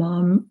being a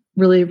mom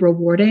really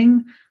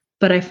rewarding,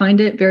 but I find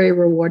it very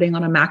rewarding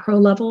on a macro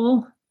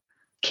level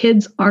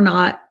kids are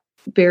not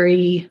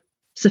very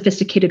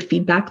sophisticated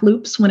feedback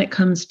loops when it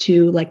comes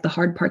to like the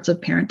hard parts of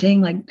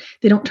parenting. Like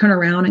they don't turn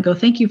around and go,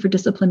 thank you for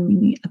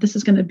disciplining me. This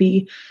is going to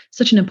be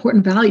such an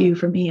important value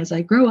for me as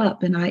I grow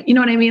up. And you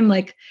know what I mean?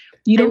 Like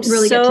you don't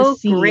really get to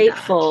see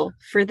grateful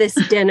for this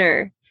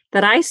dinner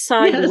that I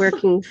saw you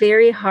working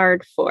very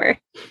hard for.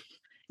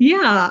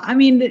 Yeah. I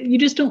mean, you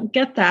just don't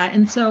get that.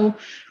 And so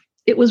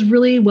it was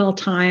really well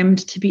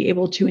timed to be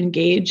able to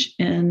engage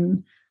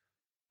in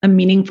a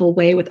meaningful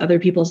way with other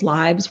people's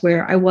lives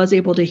where I was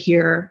able to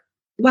hear,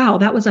 wow,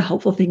 that was a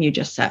helpful thing you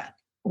just said.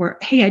 Or,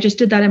 hey, I just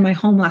did that in my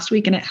home last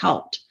week and it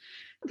helped.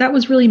 That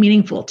was really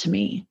meaningful to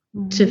me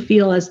to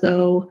feel as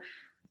though,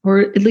 or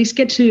at least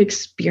get to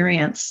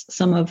experience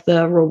some of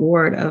the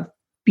reward of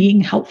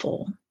being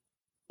helpful.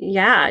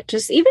 Yeah.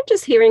 Just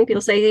hearing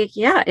people say,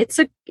 yeah, it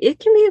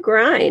can be a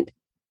grind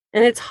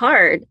and it's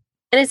hard.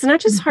 And it's not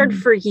just hard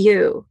for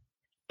you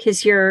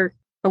because you're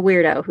a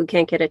weirdo who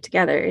can't get it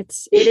together.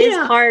 It is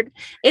hard.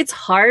 It's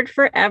hard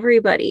for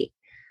everybody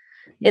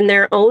in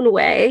their own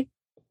way.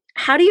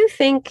 How do you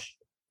think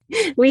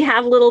we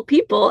have little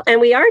people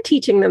and we are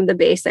teaching them the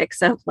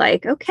basics of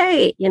like,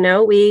 okay,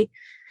 we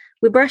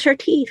brush our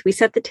teeth, we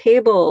set the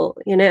table,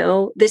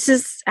 this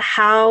is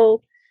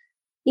how,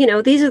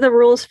 these are the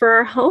rules for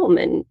our home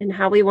and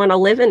how we want to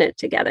live in it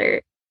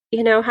together.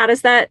 How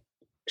does that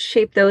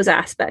shape those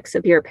aspects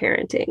of your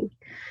parenting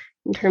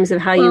in terms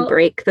of how you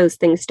break those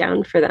things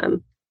down for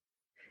them?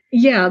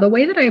 Yeah, the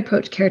way that I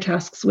approach care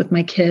tasks with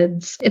my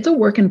kids, it's a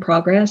work in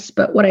progress.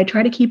 But what I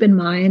try to keep in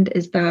mind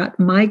is that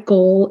my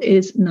goal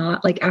is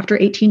not like after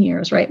 18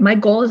 years, right? My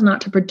goal is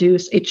not to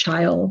produce a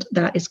child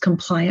that is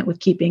compliant with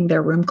keeping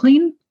their room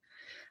clean.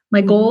 My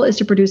goal is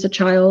to produce a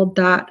child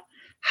that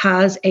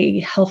has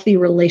a healthy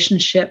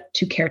relationship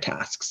to care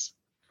tasks,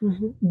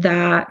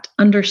 that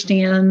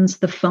understands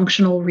the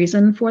functional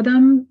reason for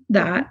them,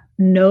 that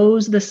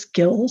knows the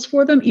skills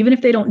for them. Even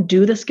if they don't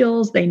do the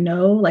skills, they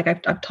know, like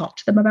I've talked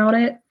to them about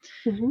it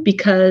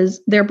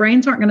because their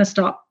brains aren't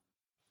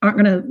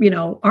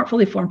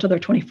fully formed till they're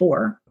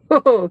 24.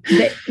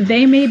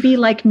 They may be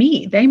like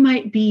me. They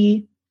might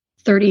be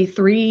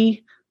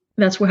 33.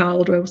 That's how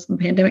old I was when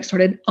the pandemic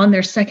started, on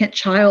their second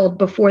child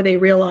before they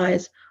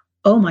realize,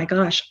 oh my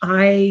gosh,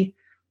 I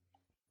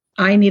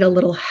need a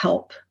little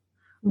help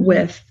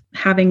with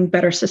having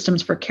better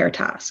systems for care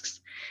tasks.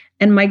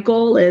 And my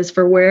goal is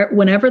for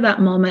whenever that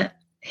moment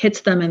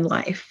hits them in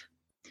life,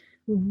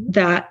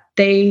 that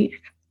they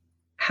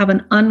have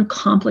an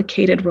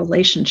uncomplicated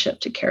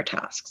relationship to care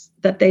tasks,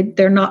 that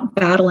they're not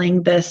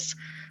battling this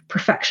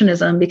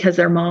perfectionism because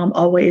their mom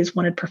always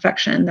wanted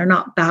perfection. They're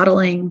not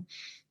battling,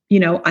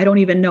 I don't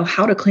even know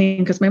how to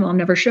clean because my mom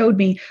never showed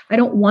me. I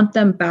don't want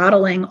them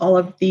battling all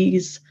of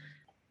these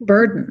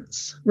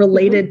burdens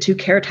related to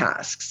care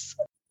tasks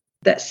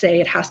that say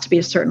it has to be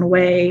a certain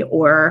way,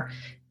 or,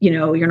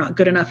 you're not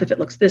good enough if it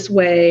looks this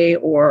way,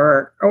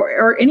 or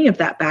any of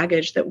that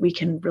baggage that we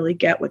can really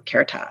get with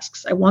care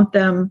tasks. I want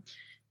them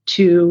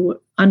to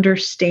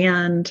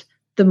understand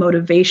the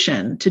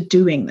motivation to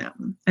doing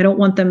them. I don't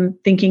want them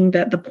thinking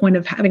that the point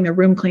of having their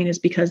room clean is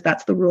because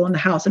that's the rule in the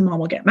house and mom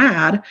will get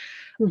mad.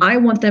 I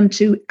want them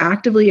to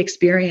actively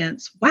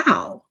experience,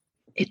 wow,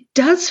 it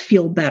does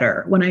feel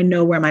better when I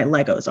know where my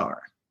Legos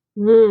are.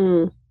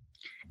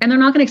 And they're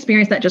not going to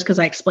experience that just because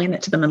I explain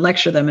it to them and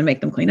lecture them and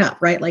make them clean up,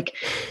 right? Like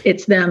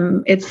it's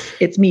them,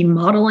 it's me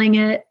modeling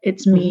it.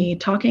 It's me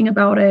talking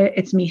about it.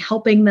 It's me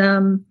helping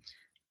them.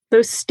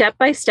 Those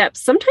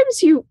step-by-steps,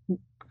 sometimes you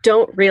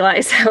don't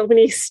realize how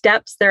many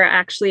steps there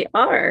actually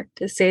are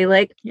to say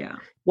like,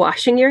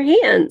 washing your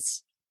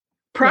hands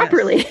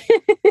properly.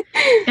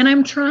 Yes. And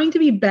I'm trying to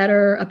be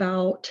better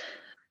about,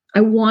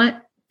 I want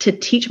to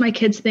teach my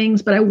kids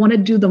things, but I want to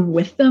do them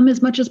with them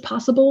as much as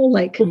possible.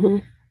 Like,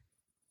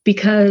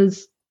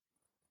 because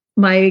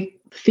my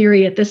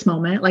theory at this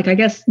moment, like, I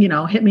guess,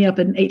 hit me up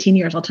in 18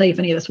 years, I'll tell you if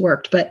any of this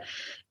worked, but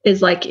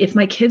is like, if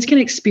my kids can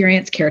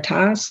experience care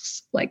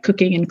tasks, like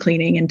cooking and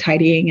cleaning and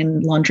tidying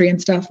and laundry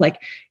and stuff,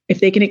 like if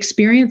they can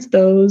experience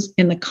those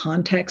in the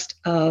context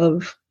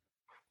of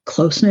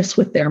closeness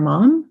with their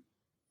mom,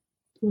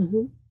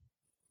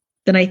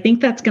 then I think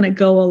that's going to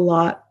go a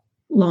lot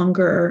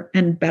longer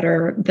and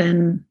better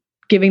than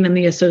giving them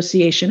the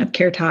association of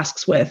care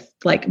tasks with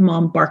like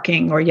mom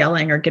barking or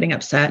yelling or getting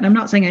upset. And I'm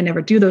not saying I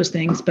never do those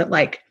things, but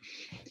like,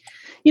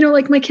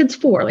 like my kid's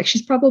 4, like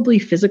she's probably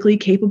physically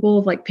capable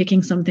of like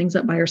picking some things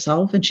up by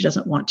herself and she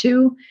doesn't want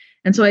to.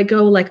 And so I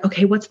go like,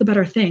 okay, what's the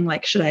better thing?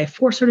 Like, should I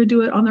force her to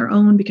do it on their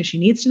own because she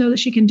needs to know that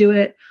she can do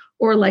it?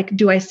 Or like,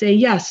 do I say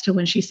yes to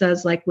when she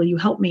says like, will you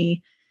help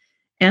me?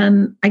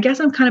 And I guess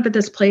I'm kind of at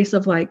this place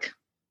of like,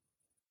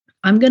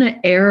 I'm going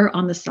to err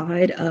on the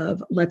side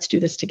of let's do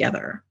this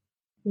together.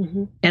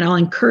 And I'll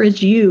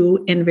encourage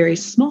you in very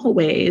small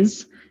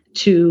ways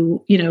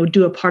to,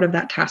 do a part of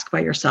that task by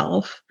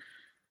yourself.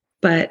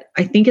 But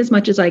I think as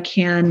much as I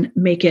can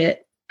make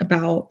it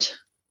about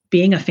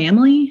being a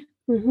family,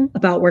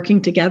 about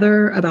working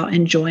together, about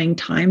enjoying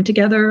time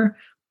together,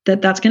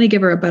 that's going to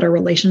give her a better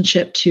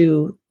relationship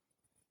to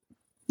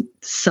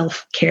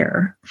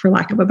self-care, for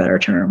lack of a better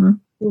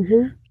term.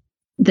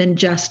 than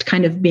just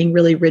kind of being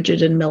really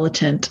rigid and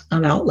militant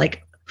about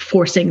like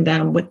forcing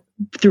them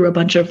through a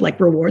bunch of like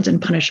rewards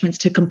and punishments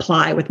to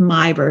comply with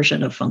my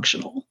version of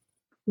functional.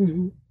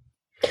 Mm-hmm.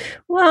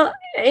 Well,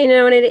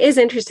 and it is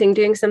interesting,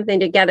 doing something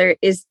together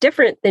is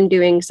different than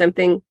doing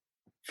something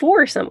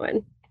for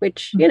someone,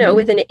 which,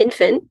 with an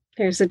infant,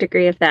 there's a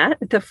degree of that.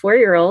 With a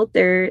 4-year-old,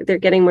 they're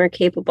getting more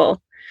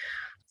capable.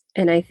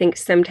 And I think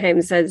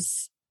sometimes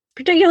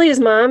particularly as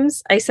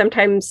moms,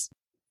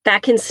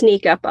 that can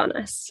sneak up on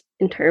us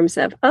in terms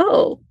of,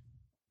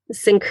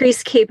 this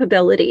increased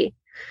capability.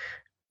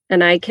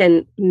 And I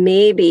can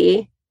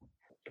maybe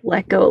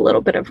let go a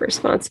little bit of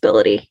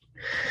responsibility.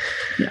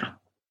 Yeah.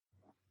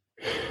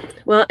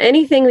 Well,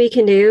 anything we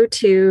can do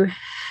to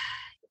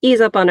ease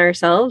up on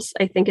ourselves,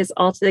 I think, is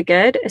all to the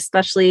good,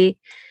 especially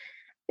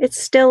it's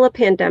still a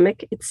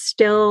pandemic. It's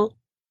still,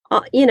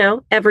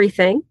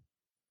 everything.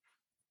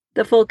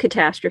 The full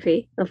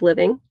catastrophe of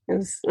living,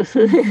 as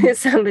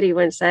somebody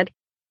once said.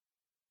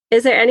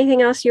 Is there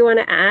anything else you want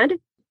to add?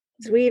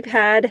 We've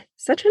had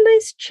such a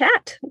nice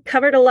chat,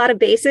 covered a lot of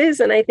bases.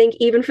 And I think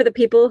even for the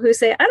people who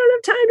say, I don't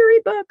have time to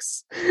read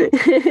books,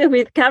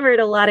 we've covered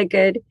a lot of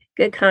good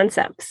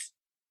concepts.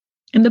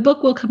 And the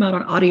book will come out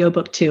on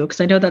audiobook too,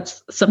 because I know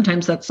that's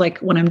like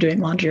when I'm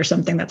doing laundry or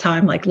something, that's how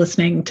I'm like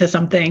listening to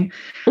something.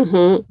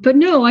 Mm-hmm. But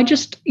no, I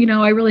just,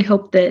 I really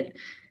hope that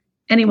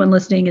anyone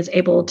listening is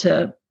able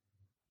to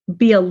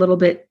be a little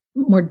bit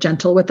more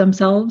gentle with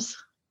themselves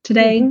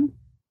today,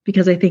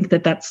 because I think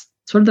that that's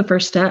sort of the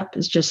first step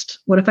is just,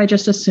 what if I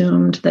just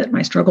assumed that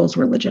my struggles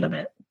were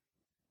legitimate?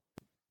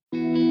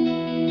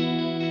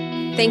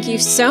 Thank you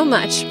so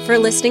much for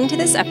listening to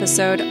this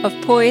episode of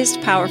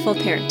Poised Powerful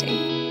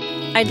Parenting.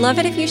 I'd love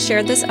it if you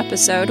shared this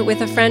episode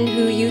with a friend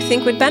who you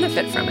think would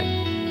benefit from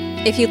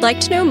it. If you'd like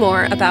to know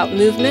more about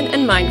movement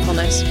and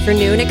mindfulness for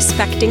new and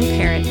expecting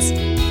parents,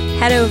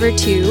 head over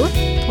to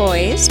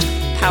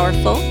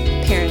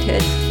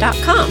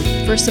poisedpowerfulparenthood.com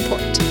for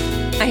support.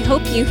 I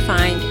hope you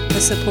find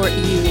the support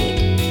you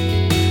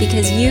need,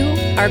 because you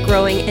are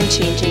growing and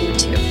changing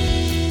too.